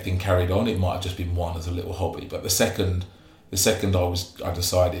thing carried on, it might have just been one as a little hobby. But the second I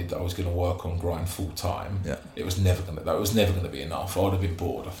decided I was going to work on grind full time, it was never going to be enough. I would have been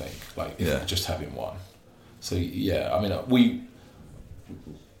bored, I think, just having one. So yeah, I mean, we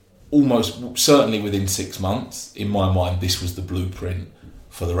almost certainly within 6 months, in my mind, this was the blueprint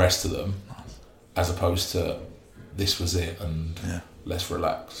for the rest of them, as opposed to this was it and let's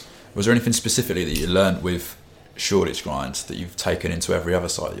relax. Was there anything specifically that you learnt with Shoreditch Grind that you've taken into every other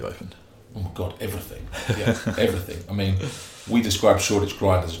site you've opened? Oh my God, everything. Yeah, everything. I mean, we describe Shoreditch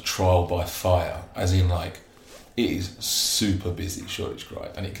Grind as a trial by fire, as in like, it is super busy, Shoreditch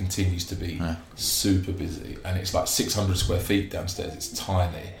Grind, and it continues to be super busy. And it's like 600 square feet downstairs, it's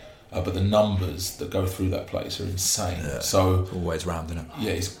tiny. But the numbers that go through that place are insane. Yeah, so always rammed, isn't it?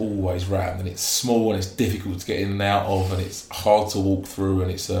 Yeah, it's always rammed, and it's small, and it's difficult to get in and out of, and it's hard to walk through, and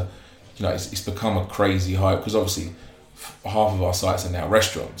it's become a crazy hype, because obviously half of our sites are now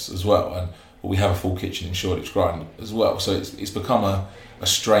restaurants as well, and we have a full kitchen in Shoreditch Grind as well. So it's become a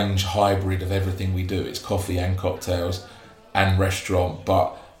strange hybrid of everything we do. It's coffee and cocktails and restaurant,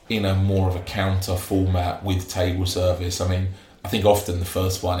 but in a more of a counter format with table service. I mean, I think often the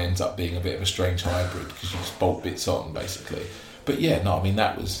first one ends up being a bit of a strange hybrid because you just bolt bits on, basically. But yeah, no, I mean,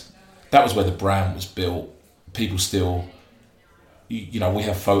 that was where the brand was built. People still, we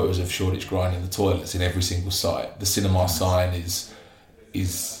have photos of Shoreditch Grind in the toilets in every single site. The cinema sign is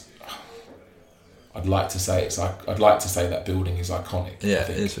I'd like to say that building is iconic. Yeah,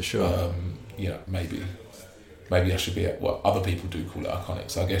 it is for sure. Maybe I should be at what other people do call it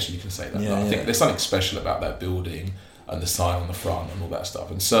iconic. So I guess you can say that. Yeah, I think there's something special about that building and the sign on the front and all that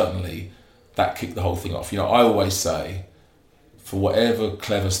stuff. And certainly that kicked the whole thing off. I always say, for whatever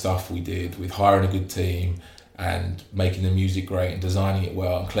clever stuff we did with hiring a good team and making the music great and designing it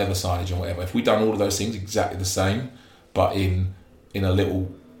well and clever signage and whatever, if we'd done all of those things exactly the same, but in a little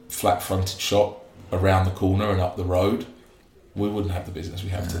flat fronted shop around the corner and up the road, we wouldn't have the business we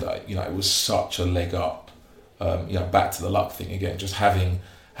have today. It was such a leg up. Back to the luck thing again, just having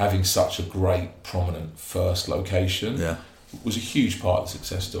such a great prominent first location was a huge part of the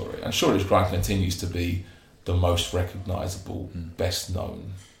success story. And Shoreditch Grind continues to be the most recognisable, best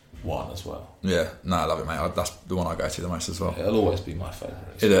known one as well. Yeah, no, I love it, mate. That's the one I go to the most as well. It'll always be my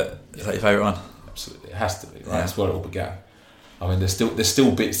favourite. Is it? Is that your favourite one? Absolutely, it has to be. Right? Yeah. That's where it all began. I mean, there's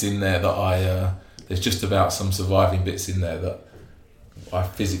still bits in there that there's just about some surviving bits in there that I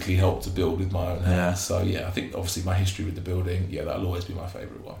physically helped to build with my own hands. Yeah. So yeah, I think obviously my history with the building, that'll always be my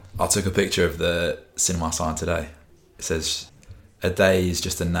favourite one. I took a picture of the cinema sign today. It says, "A day is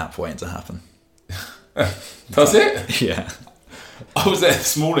just a nap waiting to happen." Does it? Yeah. I was there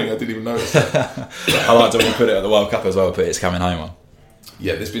this morning, I didn't even notice that. I liked it when you put it at the World Cup as well, but it's coming home on.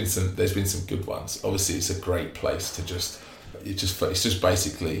 Yeah, there's been some good ones. Obviously it's a great place to it's just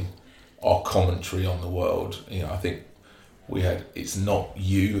basically our commentary on the world. I think we had, it's not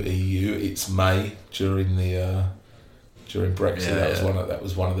EU, it's May during Brexit. That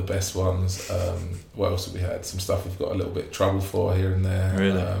was one of the best ones. What else have we had? Some stuff we've got a little bit of trouble for here and there.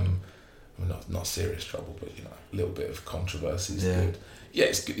 Really? Not serious trouble, but a little bit of controversy is good. Yeah,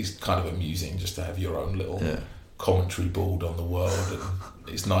 it's kind of amusing just to have your own little commentary board on the world, and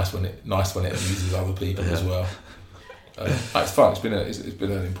it's nice when it amuses other people as well. It's fun. It's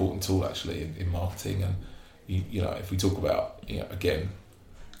been an important tool actually in marketing, and if we talk about again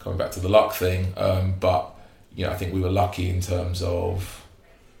coming back to the luck thing, but I think we were lucky in terms of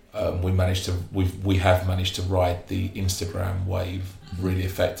we have managed to ride the Instagram wave really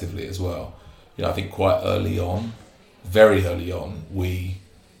effectively as well. I think quite early on, very early on, we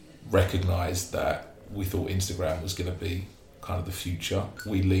recognised that we thought Instagram was going to be kind of the future.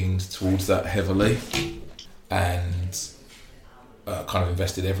 We leaned towards that heavily and kind of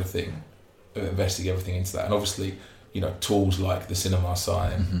investing everything into that. And obviously, tools like the cinema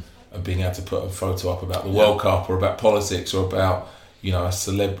sign and being able to put a photo up about the World Cup or about politics or about a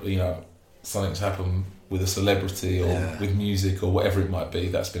something's happened with a celebrity or with music or whatever it might be,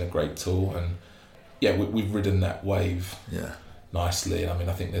 that's been a great tool. And yeah, we've ridden that wave nicely. I mean,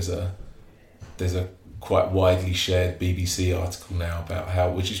 I think there's a quite widely shared BBC article now about how,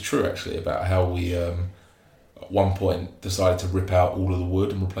 which is true actually, about how we at one point decided to rip out all of the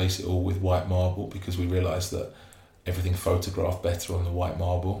wood and replace it all with white marble because we realised that everything photographed better on the white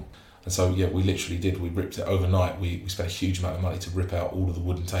marble. And so yeah, we literally did. We ripped it overnight. We spent a huge amount of money to rip out all of the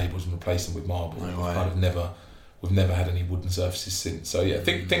wooden tables and replace them with marble. We've never had any wooden surfaces since. So yeah,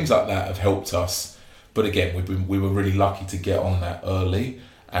 things like that have helped us. But again, we were really lucky to get on that early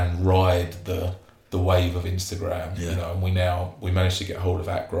and ride the wave of Instagram. You know, and we managed to get hold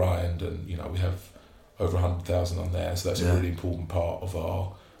of @grind, and you know, we have over 100,000 on there. So that's a really important part of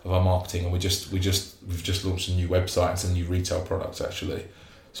our marketing. And we've just launched a new website and some new retail products actually.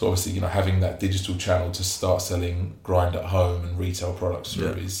 So obviously, you know, having that digital channel to start selling Grind at home and retail products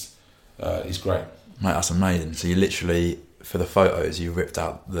through is great. Mate, that's amazing. So you literally, for the photos, you ripped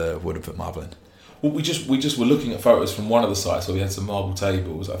out the wood and put marble in. Well, we just were looking at photos from one of the sites where we had some marble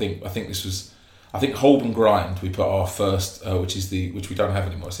tables. I think Holborn Grind. We put our first, which we don't have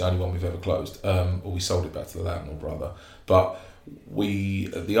anymore. It's the only one we've ever closed, or we sold it back to the landlord rather. But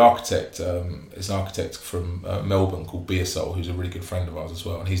the architect is an architect from Melbourne called Beersol, who's a really good friend of ours as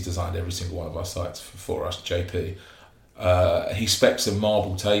well, and he's designed every single one of our sites for us. JP, he specced some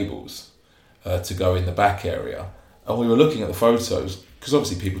marble tables to go in the back area, and we were looking at the photos because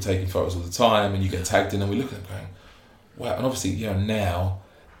obviously people taking photos all the time, and you get tagged in, and we look at them going, wow. And obviously, you know, now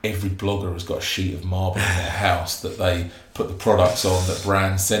every blogger has got a sheet of marble in their house that they put the products on that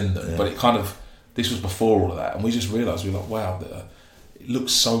brands send them, but this was before all of that, and we just realised, we were like, wow, it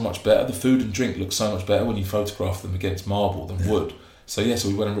looks so much better. The food and drink looks so much better when you photograph them against marble than wood. So so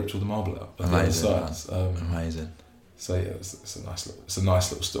we went and ripped all the marble out. Amazing. Amazing. So yeah, it's a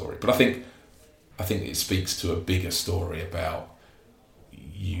nice little story. But I think it speaks to a bigger story about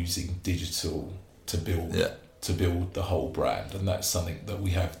using digital to build the whole brand, and that's something that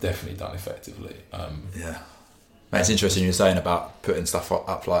we have definitely done effectively. Mate, it's interesting you're saying about putting stuff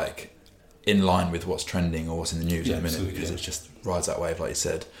up like in line with what's trending or what's in the news at the minute, because it just rides that wave, like you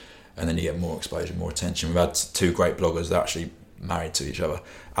said, and then you get more exposure, more attention. We've had two great bloggers that are actually married to each other,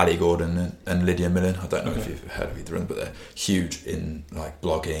 Ali Gordon and Lydia Millen. I don't know if you've heard of either of them, but they're huge in like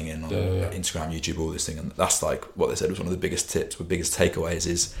blogging and on Instagram, YouTube, all this thing. And that's like what they said was one of the biggest tips, or biggest takeaways,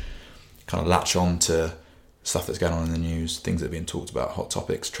 is kind of latch on to stuff that's going on in the news, things that are being talked about, hot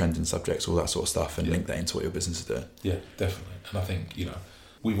topics, trending subjects, all that sort of stuff, and link that into what your business is doing. Yeah, definitely. And I think, you know,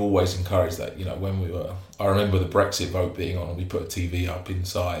 we've always encouraged that. You know, I remember the Brexit vote being on, and we put a TV up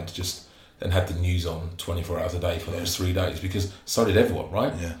inside and had the news on 24 hours a day for those 3 days, because so did everyone,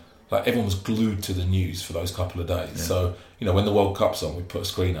 right? Yeah. Like everyone was glued to the news for those couple of days. Yeah. So, you know, when the World Cup's on, we put a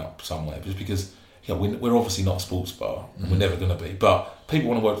screen up somewhere, just because, you know, we're obviously not a sports bar, and we're never going to be, but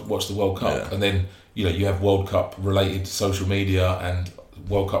people want to watch the World Cup, and then, you know, you have World Cup related social media and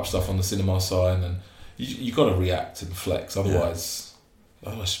World Cup stuff on the cinema side, and you got to react and flex, otherwise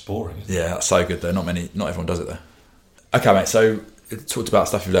it's boring, isn't it? Yeah, that's so good though. Not everyone does it though. Okay, mate, so you talked about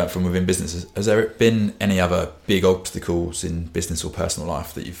stuff you've learned from within businesses. Has there been any other big obstacles in business or personal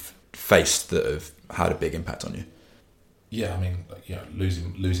life that you've faced that have had a big impact on you? Yeah, I mean, you know,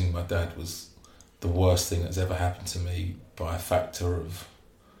 losing my dad was the worst thing that's ever happened to me by a factor of,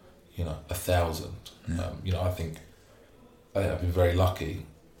 you know, 1,000. Yeah. You know, I think I've been very lucky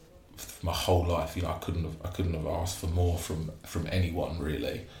for my whole life. You know, I couldn't have asked for more from anyone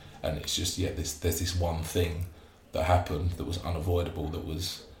really. And it's just there's this one thing that happened that was unavoidable, that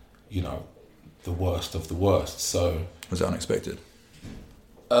was, you know, the worst of the worst. So was it unexpected?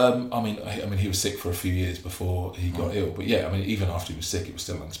 I mean, he was sick for a few years before he got ill. But yeah, I mean, even after he was sick, it was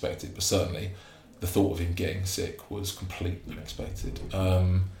still unexpected. But certainly, the thought of him getting sick was completely unexpected.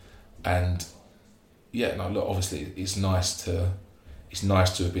 And yeah, no, look, obviously, it's nice to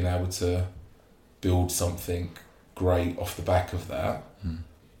have been able to build something great off the back of that.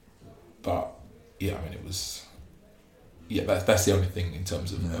 But yeah, I mean, it was. Yeah, that's the only thing in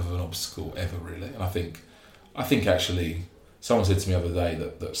terms of an obstacle ever, really. And I think actually, someone said to me the other day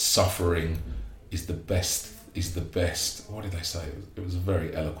that suffering is the best. What did they say? It was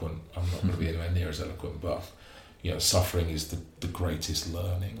very eloquent. I'm not going to be anywhere near as eloquent, but you know, suffering is the greatest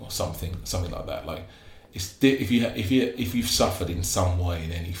learning, or something like that. Like, if you've suffered in some way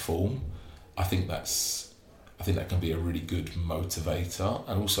in any form, I think that can be a really good motivator,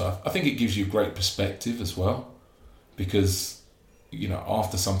 and also I think it gives you great perspective as well. Because, you know,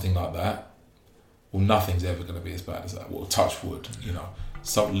 after something like that, well, nothing's ever going to be as bad as that. Well, touch wood, you know,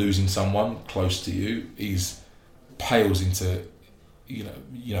 losing someone close to you pales into, you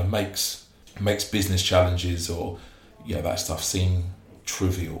know, makes makes business challenges or that stuff seem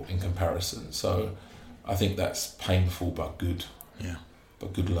trivial in comparison. So I think that's painful but good. Yeah.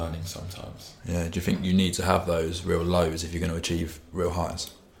 But good learning sometimes. Yeah. Do you think you need to have those real lows if you're going to achieve real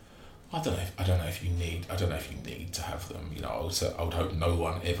highs? I don't know if you need to have them. I would hope no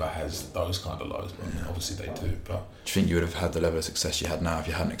one ever has those kind of lows, but obviously they do. But do you think you would have had the level of success you had now if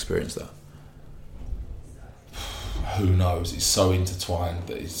you hadn't experienced that? Who knows? It's so intertwined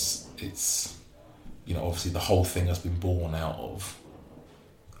that it's obviously the whole thing has been born out of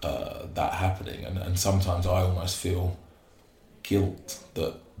that happening, and sometimes I almost feel guilt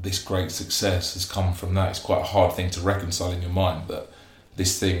that this great success has come from that. It's quite a hard thing to reconcile in your mind that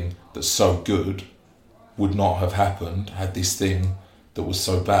this thing that's so good would not have happened had this thing that was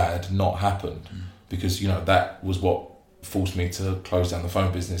so bad not happened. Because that was what forced me to close down the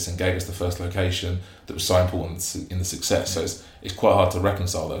phone business and gave us the first location that was so important in the success. So it's quite hard to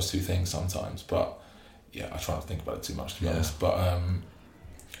reconcile those two things sometimes, but I try not to think about it too much, to be honest. But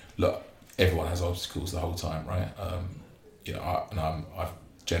look, everyone has obstacles the whole time, right? I've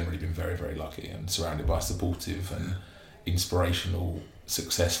generally been very, very lucky and surrounded by supportive and inspirational,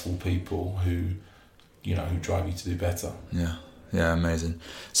 successful people who drive you to do better. Yeah, amazing.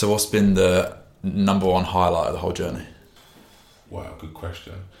 So what's been the number one highlight of the whole journey? Wow, good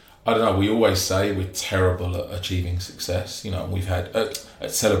question. I don't know, we always say we're terrible at achieving success, we've had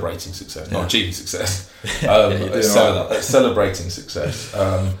at celebrating success, not achieving success, at celebrating success.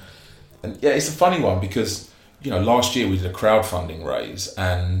 And it's a funny one because last year we did a crowdfunding raise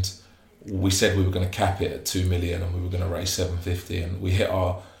and we said we were going to cap it at 2 million and we were going to raise 750, and we hit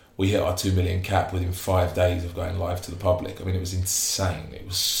our 2 million cap within 5 days of going live to the public. I mean, it was insane. It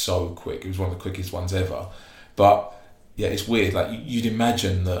was so quick. It was one of the quickest ones ever. But it's weird. Like you'd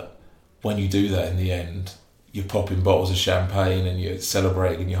imagine that when you do that in the end, you're popping bottles of champagne and you're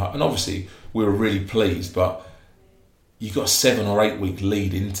celebrating and obviously we were really pleased, but you got a 7 or 8 week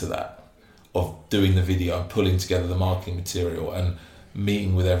lead into that of doing the video and pulling together the marketing material and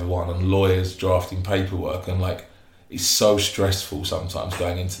meeting with everyone and lawyers drafting paperwork, and it's so stressful sometimes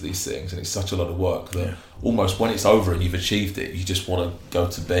going into these things, and it's such a lot of work that almost when it's over and you've achieved it, you just want to go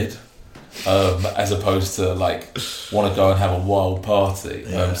to bed, as opposed to want to go and have a wild party.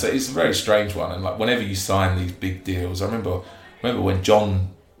 So it's a very strange one, and whenever you sign these big deals, I remember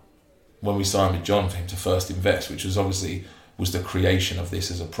when we signed with John for him to first invest, which was obviously was the creation of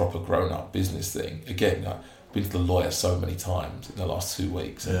this as a proper grown-up business thing. Again, I've been to the lawyer so many times in the last 2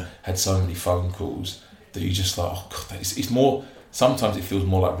 weeks and had so many phone calls that you just oh God, it's more, sometimes it feels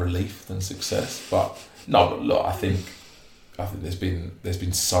more like relief than success. But look, I think there's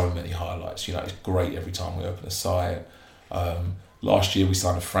been so many highlights. It's great every time we open a site. Last year we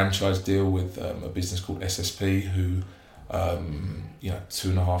signed a franchise deal with a business called SSP, who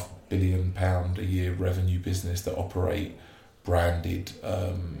 £2.5 billion a year revenue business that operate branded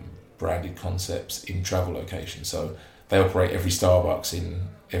concepts in travel locations. So they operate every Starbucks in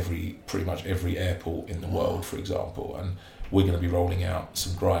pretty much every airport in the world, for example, and we're going to be rolling out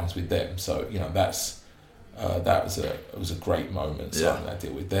some grinds with them. So that was a great moment signing that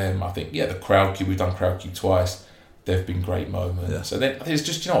deal with them. I think the Crowdcube, we've done Crowdcube twice. They've been great moments. So then there's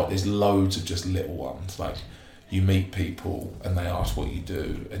just there's loads of just little ones. You meet people and they ask what you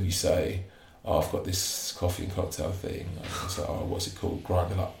do, and you say, "Oh, I've got this coffee and cocktail thing." I say, "Oh, what's it called?"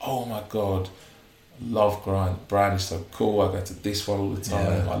 Grind. They're like, "Oh my God, love Grind. Brand is so cool. I go to this one all the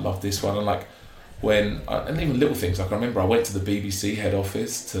time. I love this one." And and even little things. I remember I went to the BBC head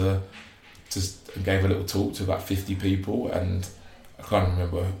office and gave a little talk to about 50 people, and I can't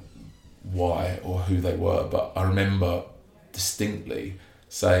remember why or who they were, but I remember distinctly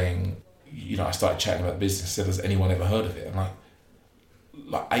saying, I started chatting about the business, said, "Has anyone ever heard of it?" And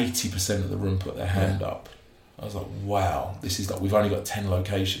like 80% of the room put their hand up. I was like, wow, this is we've only got 10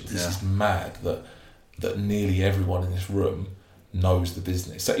 locations. This is mad that nearly everyone in this room knows the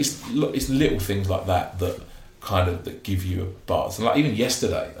business. So it's little things like that that give you a buzz. And even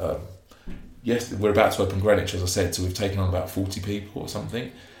yesterday, we're about to open Greenwich, as I said, so we've taken on about 40 people or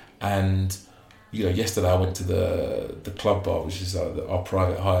something. And yesterday I went to the club bar, which is our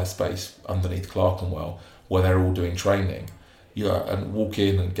private hire space underneath Clerkenwell, where they're all doing training. And walk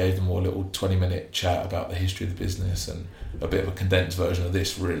in and gave them all a little 20-minute chat about the history of the business and a bit of a condensed version of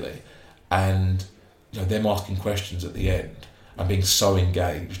this, really. And them asking questions at the end and being so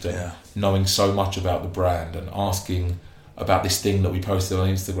engaged and knowing so much about the brand and asking about this thing that we posted on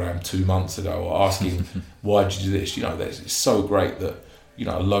Instagram 2 months ago, or asking why did you do this? It's so great that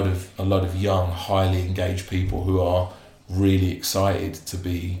a lot of young, highly engaged people who are really excited to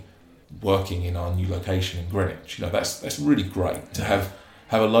be working in our new location in Greenwich. That's really great to have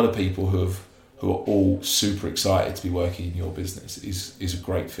have a lot of people who are all super excited to be working in your business is a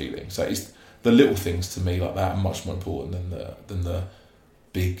great feeling. So it's the little things to me like that are much more important than the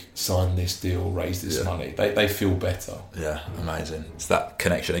big sign this deal, raise this money. They feel better. Yeah, amazing. It's that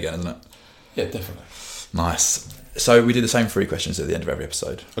connection again, isn't it? Yeah, definitely. Nice. So we do the same 3 questions at the end of every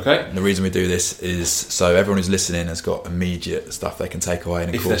episode. Okay. And the reason we do this is so everyone who's listening has got immediate stuff they can take away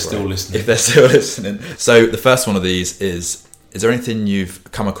and incorporate. If they're still listening. So the first one of these is there anything you've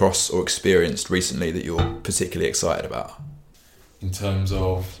come across or experienced recently that you're particularly excited about? In terms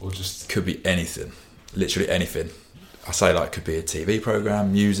of, or just... Could be anything. Literally anything. I say like could be a TV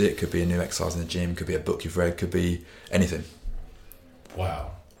programme, music, could be a new exercise in the gym, could be a book you've read, could be anything.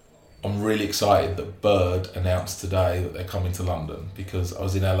 Wow. I'm really excited that Bird announced today that they're coming to London, because I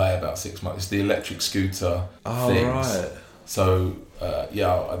was in LA about 6 months. It's the electric scooter things. Right. So,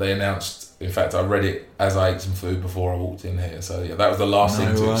 they announced, in fact, I read it as I ate some food before I walked in here. So, that was the last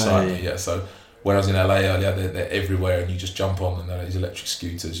thing to excite me. Yeah, so when I was in LA earlier, they're everywhere, and you just jump on and they're these electric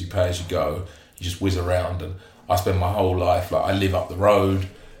scooters. You pay as you go, you just whiz around. And I spend my whole life, I live up the road,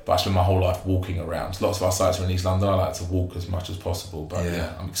 but I spend my whole life walking around. Lots of our sites are in East London. I like to walk as much as possible. But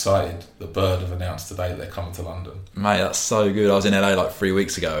I'm excited that Bird have announced today that they're coming to London. Mate, that's so good. I was in LA like 3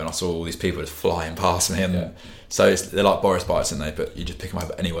 weeks ago and I saw all these people just flying past me. And so they're like Boris bikes, aren't they? But you just pick them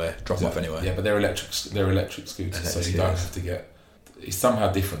up anywhere, drop them off anywhere. Yeah, but they're electric scooters, so you don't have to get... It's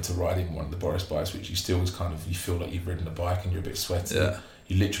somehow different to riding one of the Boris bikes, which you still is kind of... You feel like you've ridden a bike and you're a bit sweaty. Yeah.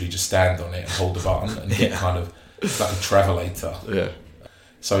 You literally just stand on it and hold the button and you get kind of... It's like a travelator. Yeah.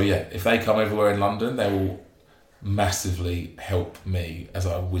 So if they come everywhere in London, they will massively help me as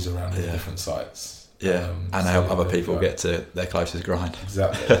I whiz around the different sites. Yeah, and help other people get to their closest grind.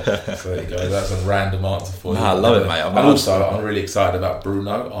 Exactly. So there you go. That's a random answer for you. I love it, mate. And also, I'm really excited about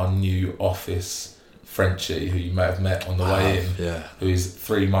Bruno, our new office Frenchie, who you may have met on the way in, who is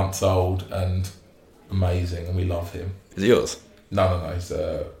 3 months old and amazing, and we love him. Is he yours? No. He's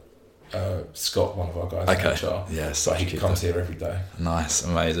Scott, one of our guys in HR. Yeah, so he comes here every day. Nice,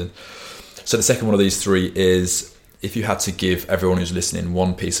 amazing. So the second one of these 3 is, if you had to give everyone who's listening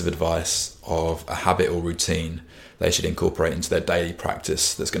one piece of advice of a habit or routine they should incorporate into their daily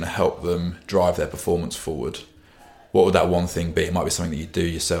practice that's going to help them drive their performance forward, what would that one thing be? It might be something that you do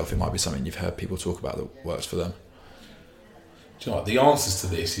yourself, it might be something you've heard people talk about that works for them. Do you know what? The answers to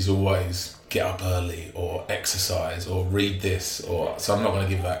this is always get up early or exercise or read this, so I'm not going to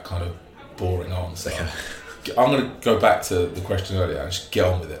give that kind of boring answer. Okay. I'm going to go back to the question earlier and just get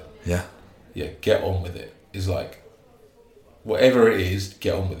on with it. Yeah, get on with it. It's like, whatever it is,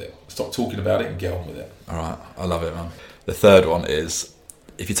 get on with it. Stop talking about it and get on with it. Alright, I love it, man. The third one is,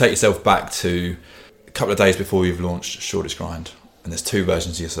 if you take yourself back to a couple of days before you've launched Shortest Grind, and there's 2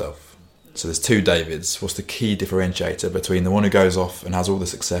 versions of yourself. So there's 2 Davids. What's the key differentiator between the one who goes off and has all the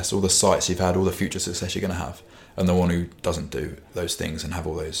success, all the sites you've had, all the future success you're going to have, and the one who doesn't do those things and have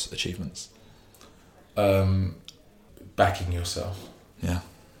all those achievements? Backing yourself. Yeah.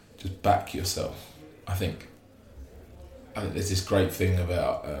 Just back yourself. I think there's this great thing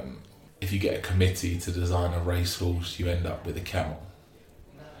about if you get a committee to design a racehorse, you end up with a camel.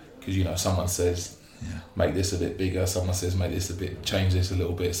 Because, someone says, make this a bit bigger, someone says change this a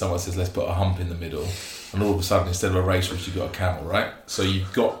little bit, someone says let's put a hump in the middle, and all of a sudden instead of a racehorse you've got a camel, right? So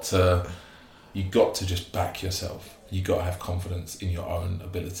you've got to just back yourself. You've got to have confidence in your own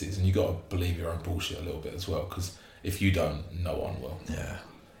abilities, and you've got to believe your own bullshit a little bit as well, because if you don't, no one will. Yeah.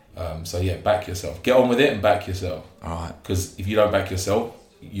 Back yourself. Get on with it and back yourself. Alright. Because if you don't back yourself,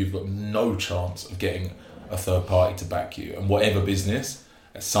 you've got no chance of getting a third party to back you. And whatever business,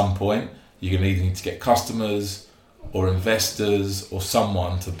 at some point, you're going to either need to get customers or investors or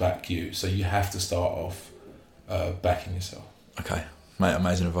someone to back you. So you have to start off backing yourself. Okay, mate,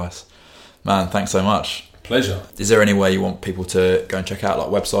 amazing advice. Man, thanks so much. Pleasure. Is there any way you want people to go and check out,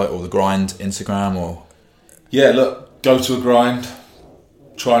 like website or the Grind Instagram or? Yeah, look, go to a Grind,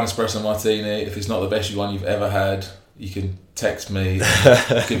 try an espresso martini. If it's not the best one you've ever had, you can text me,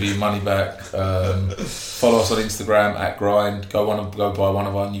 give you money back. Follow us on Instagram at Grind. Go buy one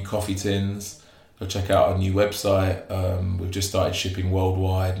of our new coffee tins. Go check out our new website. We've just started shipping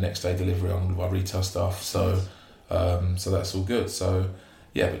worldwide, next day delivery on all of our retail stuff. So that's all good. So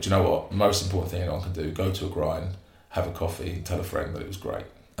yeah, but you know what? The most important thing anyone can do: go to a Grind, have a coffee, tell a friend that it was great.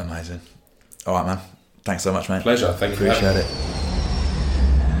 Amazing. All right, man. Thanks so much, mate. Pleasure. Thank you. Appreciate it.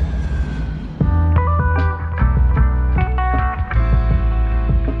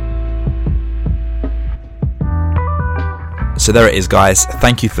 So there it is, guys.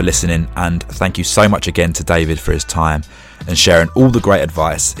 Thank you for listening, and thank you so much again to David for his time and sharing all the great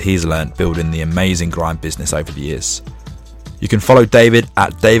advice he's learned building the amazing Grind business over the years. You can follow David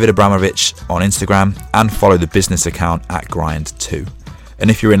at David Abramovich on Instagram and follow the business account at Grind2. And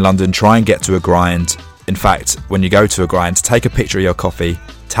if you're in London, try and get to a Grind. In fact, when you go to a Grind, take a picture of your coffee,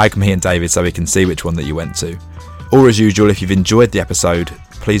 tag me and David so we can see which one that you went to. Or as usual, if you've enjoyed the episode,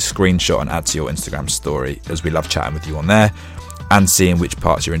 please screenshot and add to your Instagram story, as we love chatting with you on there and seeing which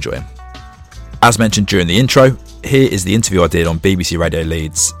parts you're enjoying. As mentioned during the intro, here is the interview I did on BBC Radio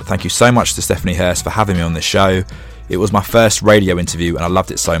Leeds. Thank you so much to Stephanie Hurst for having me on this show. It was my first radio interview and I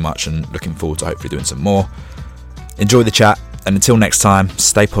loved it so much, and looking forward to hopefully doing some more. Enjoy the chat, and until next time,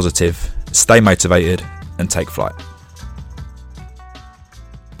 stay positive, stay motivated, and take flight.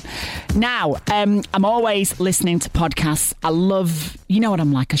 Now, I'm always listening to podcasts. I love, you know what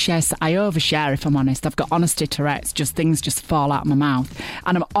I'm like, I overshare if I'm honest. I've got honesty Tourette's, things just fall out of my mouth.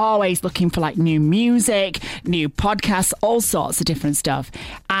 And I'm always looking for like new music, new podcasts, all sorts of different stuff.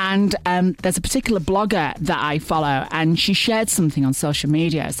 And there's a particular blogger that I follow, and she shared something on social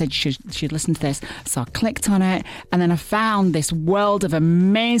media. I said she'd listen to this. So I clicked on it, and then I found this world of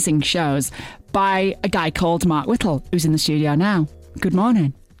amazing shows by a guy called Mark Whittle, who's in the studio now. Good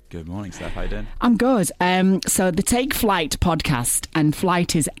morning. Good morning, Steph. How you doing? I'm good. So the Take Flight podcast, and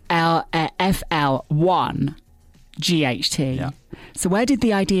flight is FL1 GHT. Yeah. So where did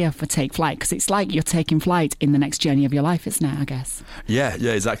the idea for Take Flight? Because it's like you're taking flight in the next journey of your life, isn't it, I guess? Yeah,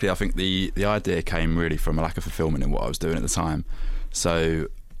 exactly. I think the idea came really from a lack of fulfillment in what I was doing at the time. So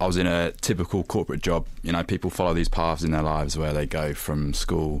I was in a typical corporate job. You know, people follow these paths in their lives where they go from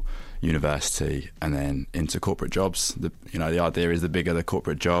school, university, and then into corporate jobs. The idea is the bigger the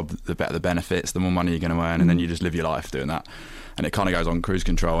corporate job, the better the benefits, the more money you're going to earn, and then you just live your life doing that. And it kind of goes on cruise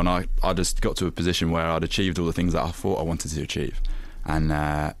control. And I just got to a position where I'd achieved all the things that I thought I wanted to achieve, and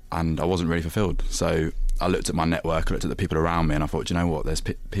I wasn't really fulfilled. So I looked at my network, I looked at the people around me, and I thought, you know what, there's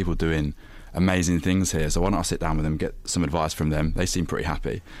people doing amazing things here. So why don't I sit down with them, get some advice from them? They seem pretty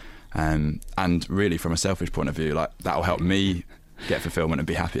happy, and really from a selfish point of view, like that will help me get fulfillment and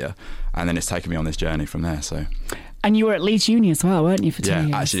be happier. And then it's taken me on this journey from there. So, and you were at Leeds Uni as well, weren't you, for 2 years?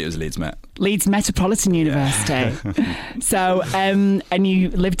 Yeah, actually it was Leeds Met. Leeds Metropolitan University. So, and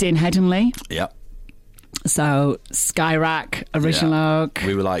you lived in Headingley? Yep. So Skyrack, Original Oak.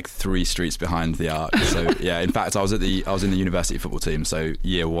 We were like 3 streets behind the Arc. So yeah, in fact I was in the university football team. So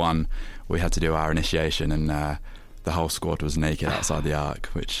year 1 we had to do our initiation, and the whole squad was naked outside the Arc,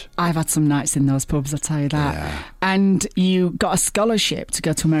 which... I've had some nights in those pubs, I'll tell you that. Yeah. And you got a scholarship to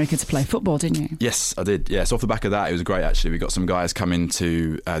go to America to play football, didn't you? Yes, I did. Yeah, so off the back of that, it was great, actually. We got some guys come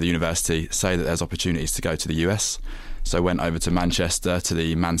into the university, say that there's opportunities to go to the US. So I went over to Manchester to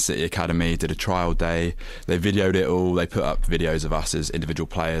the Man City Academy, did a trial day. They videoed it all. They put up videos of us as individual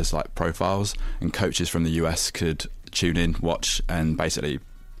players, like profiles, and coaches from the US could tune in, watch, and basically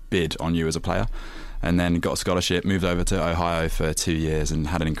bid on you as a player. And then got a scholarship, moved over to Ohio for 2 years and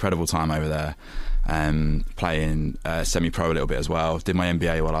had an incredible time over there, playing semi-pro a little bit as well. Did my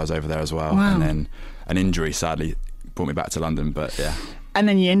MBA while I was over there as well. Wow. And then an injury sadly brought me back to London, but yeah. And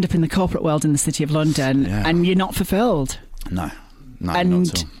then you end up in the corporate world in the City of London, and you're not fulfilled. No, and not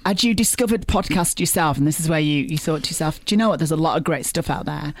at all. Had you discovered podcast yourself? And this is where you thought to yourself, do you know what, there's a lot of great stuff out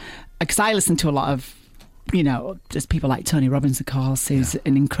there. Because I listen to a lot of, you know, there's people like Tony Robbins, of course, who's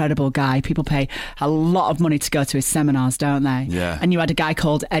an incredible guy. People pay a lot of money to go to his seminars, don't they? Yeah. And you had a guy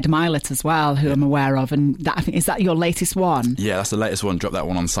called Ed Mylett as well, who I'm aware of. And that, I think, is that your latest one? Yeah, that's the latest one. Dropped that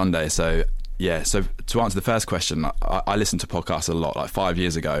one on Sunday. So yeah, so to answer the first question, I listened to podcasts a lot. Like 5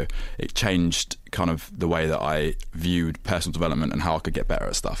 years ago, it changed kind of the way that I viewed personal development and how I could get better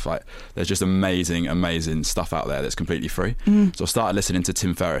at stuff. Like there's just amazing stuff out there that's completely free. So I started listening to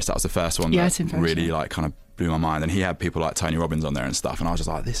Tim Ferriss. That was the first one that Tim Ferriss, really like kind of blew my mind. And he had people like Tony Robbins on there and stuff, and I was just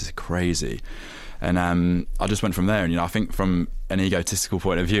like, this is crazy. And I just went from there. And, you know, I think from an egotistical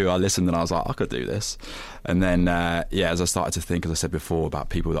point of view, I listened and I was like, I could do this. And then, as I started to think, as I said before, about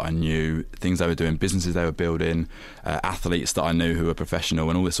people that I knew, things they were doing, businesses they were building, athletes that I knew who were professional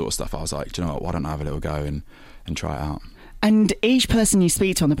and all this sort of stuff, I was like, do you know what, why don't I have a little go and try it out? And each person you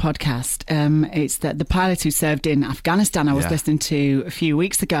speak to on the podcast, it's the pilot who served in Afghanistan I was listening to a few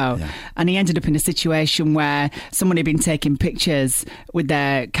weeks ago, and he ended up in a situation where someone had been taking pictures with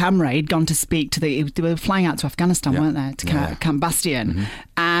their camera. He'd gone to speak to they were flying out to Afghanistan, weren't they, to Camp Bastion.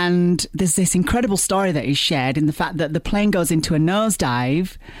 And there's this incredible story that he shared in the fact that the plane goes into a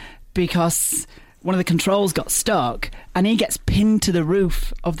nosedive because one of the controls got stuck, and he gets pinned to the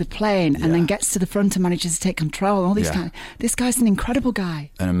roof of the plane and then gets to the front and manages to take control. All these this guy's an incredible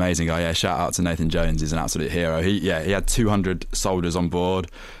guy. An amazing guy, yeah. Shout out to Nathan Jones, he's an absolute hero. He had 200 soldiers on board.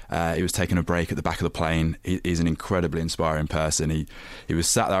 He was taking a break at the back of the plane. He's an incredibly inspiring person. He was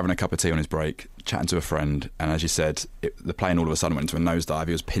sat there having a cup of tea on his break, chatting to a friend, and as you said, the plane all of a sudden went into a nosedive.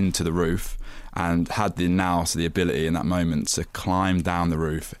 He was pinned to the roof and had the ability in that moment to climb down the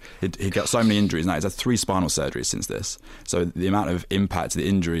roof. He got so many injuries now. He's had 3 spinal surgeries since this. So the amount of impact, the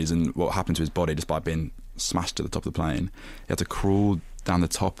injuries, and what happened to his body just by being smashed to the top of the plane. He had to crawl down the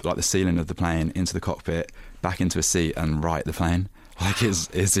top, like the ceiling of the plane, into the cockpit, back into a seat and right the plane. Like,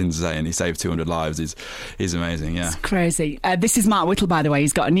 it's insane. He saved 200 lives. He's amazing, yeah. It's crazy. This is Mark Whittle, by the way.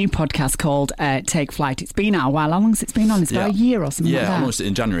 He's got a new podcast called Take Flight. It's been out a while. How long has it been on? It's about a year or something like that. Yeah, I launched it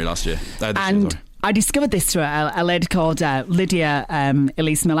in January last year. I discovered this through a lady called Lydia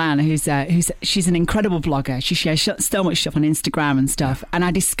Elise Milan, she's an incredible blogger. She shares so much stuff on Instagram and stuff. And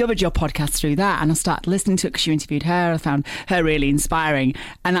I discovered your podcast through that, and I started listening to it because you interviewed her. I found her really inspiring,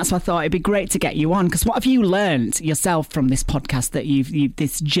 and that's why I thought it'd be great to get you on. Because what have you learned yourself from this podcast that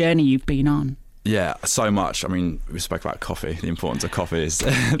this journey you've been on? Yeah, so much. I mean, we spoke about coffee. The importance of coffee is...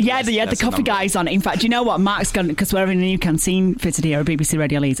 the coffee guy's on. In fact, you know what? Mark's gone, because we're having a new canteen fitted here at BBC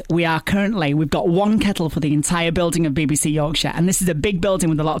Radio Leeds. We've got 1 kettle for the entire building of BBC Yorkshire, and this is a big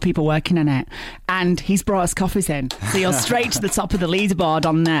building with a lot of people working in it. And he's brought us coffees in, so you're straight to the top of the leaderboard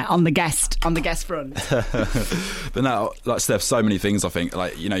on the guest front. But no, like Steph, so many things. I think,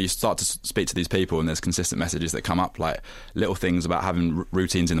 like, you know, you start to speak to these people, and there's consistent messages that come up, like little things about having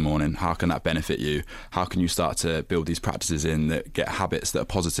routines in the morning. How can that benefit you? How can you start to build these practices in that get habits that are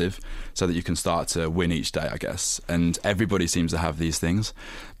positive, so that you can start to win each day, I guess. And everybody seems to have these things,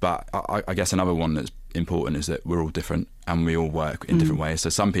 but I guess another one that's important is that we're all different and we all work in different ways. So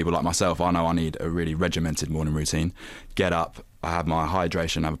some people, like myself, I know I need a really regimented morning routine. Get up, I have my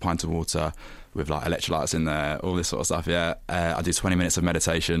hydration, I have a pint of water with like electrolytes in there, all this sort of stuff. I do 20 minutes of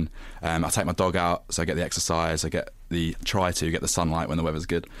meditation. I take my dog out, so I get the exercise. I try to get the sunlight when the weather's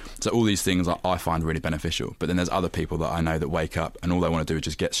good. So all these things I find really beneficial. But then there's other people that I know that wake up and all they want to do is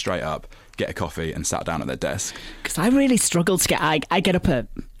just get straight up, get a coffee and sat down at their desk. Because I really struggle to I get up at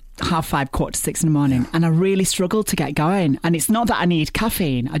 5:30, 6:45 in the morning, and I really struggle to get going. And it's not that I need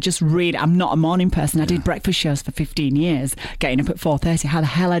caffeine. I'm not a morning person. I did breakfast shows for 15 years, getting up at 4:30. How the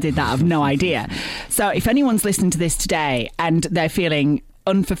hell I did that, I've no idea. So if anyone's listening to this today and they're feeling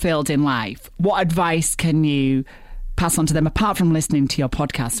unfulfilled in life, what advice can you pass on to them, apart from listening to your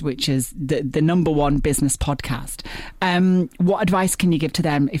podcast, which is the #1 business podcast? What advice can you give to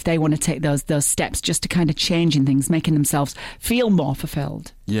them if they want to take those steps just to kind of changing things, making themselves feel more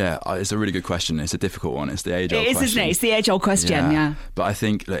fulfilled? Yeah, it's a really good question. It's a difficult one. It's the age-old question. It is, isn't it? It's the age-old question, yeah. But I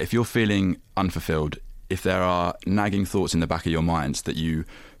think that if you're feeling unfulfilled, if there are nagging thoughts in the back of your mind that you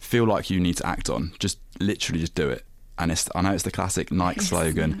feel like you need to act on, just literally just do it. And I know it's the classic Nike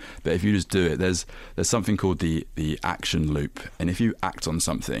slogan, but if you just do it, there's something called the action loop. And if you act on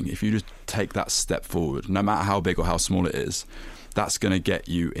something, if you just take that step forward, no matter how big or how small it is, that's going to get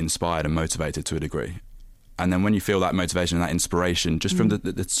you inspired and motivated to a degree. And then when you feel that motivation and that inspiration, just from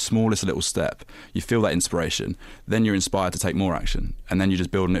the smallest little step, you feel that inspiration, then you're inspired to take more action. And then you just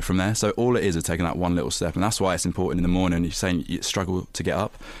build on it from there. So all it is taking that one little step. And that's why it's important in the morning. You're saying you struggle to get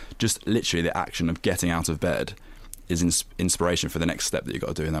up. Just literally the action of getting out of bed is inspiration for the next step that you've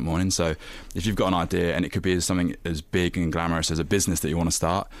got to do in that morning. So if you've got an idea, and it could be something as big and glamorous as a business that you want to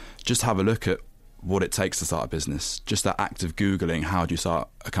start, just have a look at what it takes to start a business. Just that act of Googling how do you start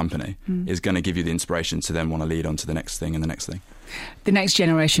a company is going to give you the inspiration to then want to lead on to the next thing and the next thing. The next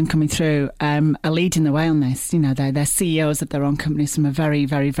generation coming through are leading the way on this. You know, they're CEOs of their own companies from a very,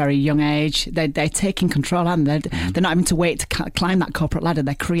 very, very young age. They're taking control, and they're not having to wait to climb that corporate ladder.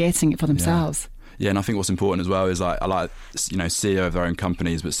 They're creating it for themselves. Yeah, and I think what's important as well is I like CEO of their own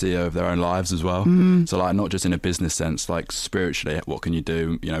companies, but CEO of their own lives as well. So not just in a business sense, like spiritually, what can you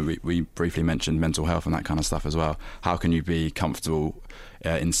do? You know, we briefly mentioned mental health and that kind of stuff as well. How can you be comfortable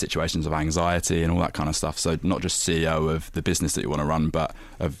in situations of anxiety and all that kind of stuff? So not just CEO of the business that you want to run, but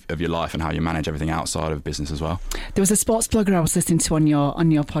of your life and how you manage everything outside of business as well. There was a sports blogger I was listening to on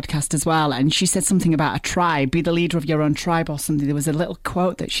your podcast as well, and she said something about a tribe, be the leader of your own tribe or something. There was a little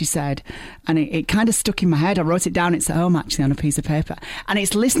quote that she said, and it kind of stuck in my head. I wrote it down. It's at home actually on a piece of paper, and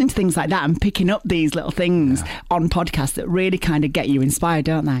it's listening to things like that and picking up these little things on podcasts that really kind of get you inspired,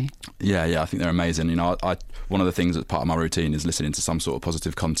 don't they? Yeah, I think they're amazing. You know, one of the things that's part of my routine is listening to some sort of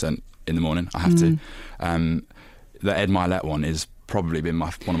positive content in the morning. I have to. The Ed Milet one is probably been one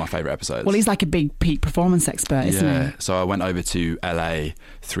of my favourite episodes. Well, he's like a big peak performance expert, isn't he? So I went over to LA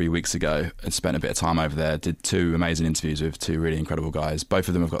 3 weeks ago and spent a bit of time over there. Did 2 amazing interviews with 2 really incredible guys. Both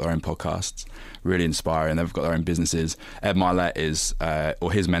of them have got their own podcasts, really inspiring. They've got their own businesses. Ed Milet is,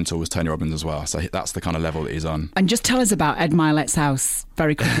 or his mentor was Tony Robbins as well. So that's the kind of level that he's on. And just tell us about Ed Milet's house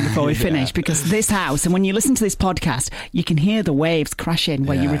very quickly before we finish, because this house, and when you listen to this podcast, you can hear the waves crashing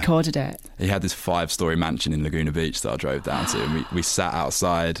where you recorded it. He had this 5-story mansion in Laguna Beach that I drove down to, and we sat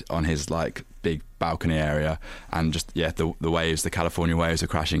outside on his like big balcony area, and just the waves, the California waves were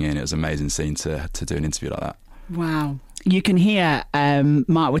crashing in. It was an amazing scene to do an interview like that. Wow. You can hear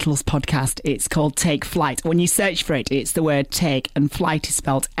Mark Whittle's podcast. It's called Take Flight. When you search for it, it's the word take, and flight is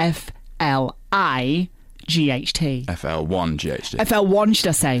spelled FLIGHT. FL1GHT. FL1, should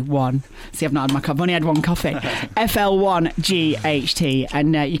I say? 1. See, I've not had my coffee. I've only had one coffee. FL1GHT.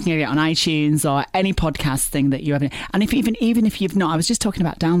 And you can get it on iTunes or any podcast thing that you have. And even if you've not, I was just talking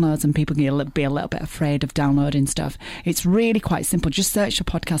about downloads, and people can be a little bit afraid of downloading stuff. It's really quite simple. Just search for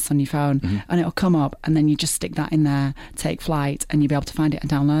podcasts on your phone and it'll come up, and then you just stick that in there, Take Flight, and you'll be able to find it and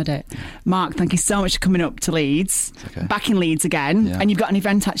download it. Mark, thank you so much for coming up to Leeds. Okay. Back in Leeds again. And you've got an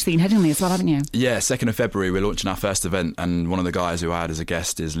event actually in Headingley as well, haven't you? Yeah, 2nd of February we're launching our first event, and one of the guys who I had as a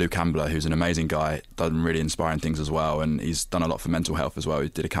guest is Luke Ambler, who's an amazing guy, done really inspiring things as well, and he's done a lot for mental health as well. He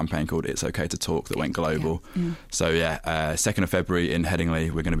did a campaign called It's Okay to Talk that went global. So 2nd of February in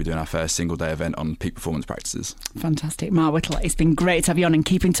Headingley, we're going to be doing our first single day event on peak performance practices. Fantastic. Mark Whittle, it's been great to have you on, and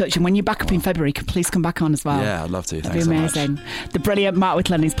keep in touch, and when you're back up in February, please come back on as well. Yeah, I'd love to. That'd be amazing. The brilliant Mark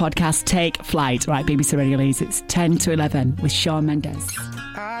Whittle and his podcast Take Flight, right, BBC Radio Leeds. It's 10 to 11 with Shawn Mendes.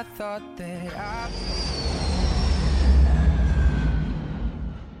 I thought that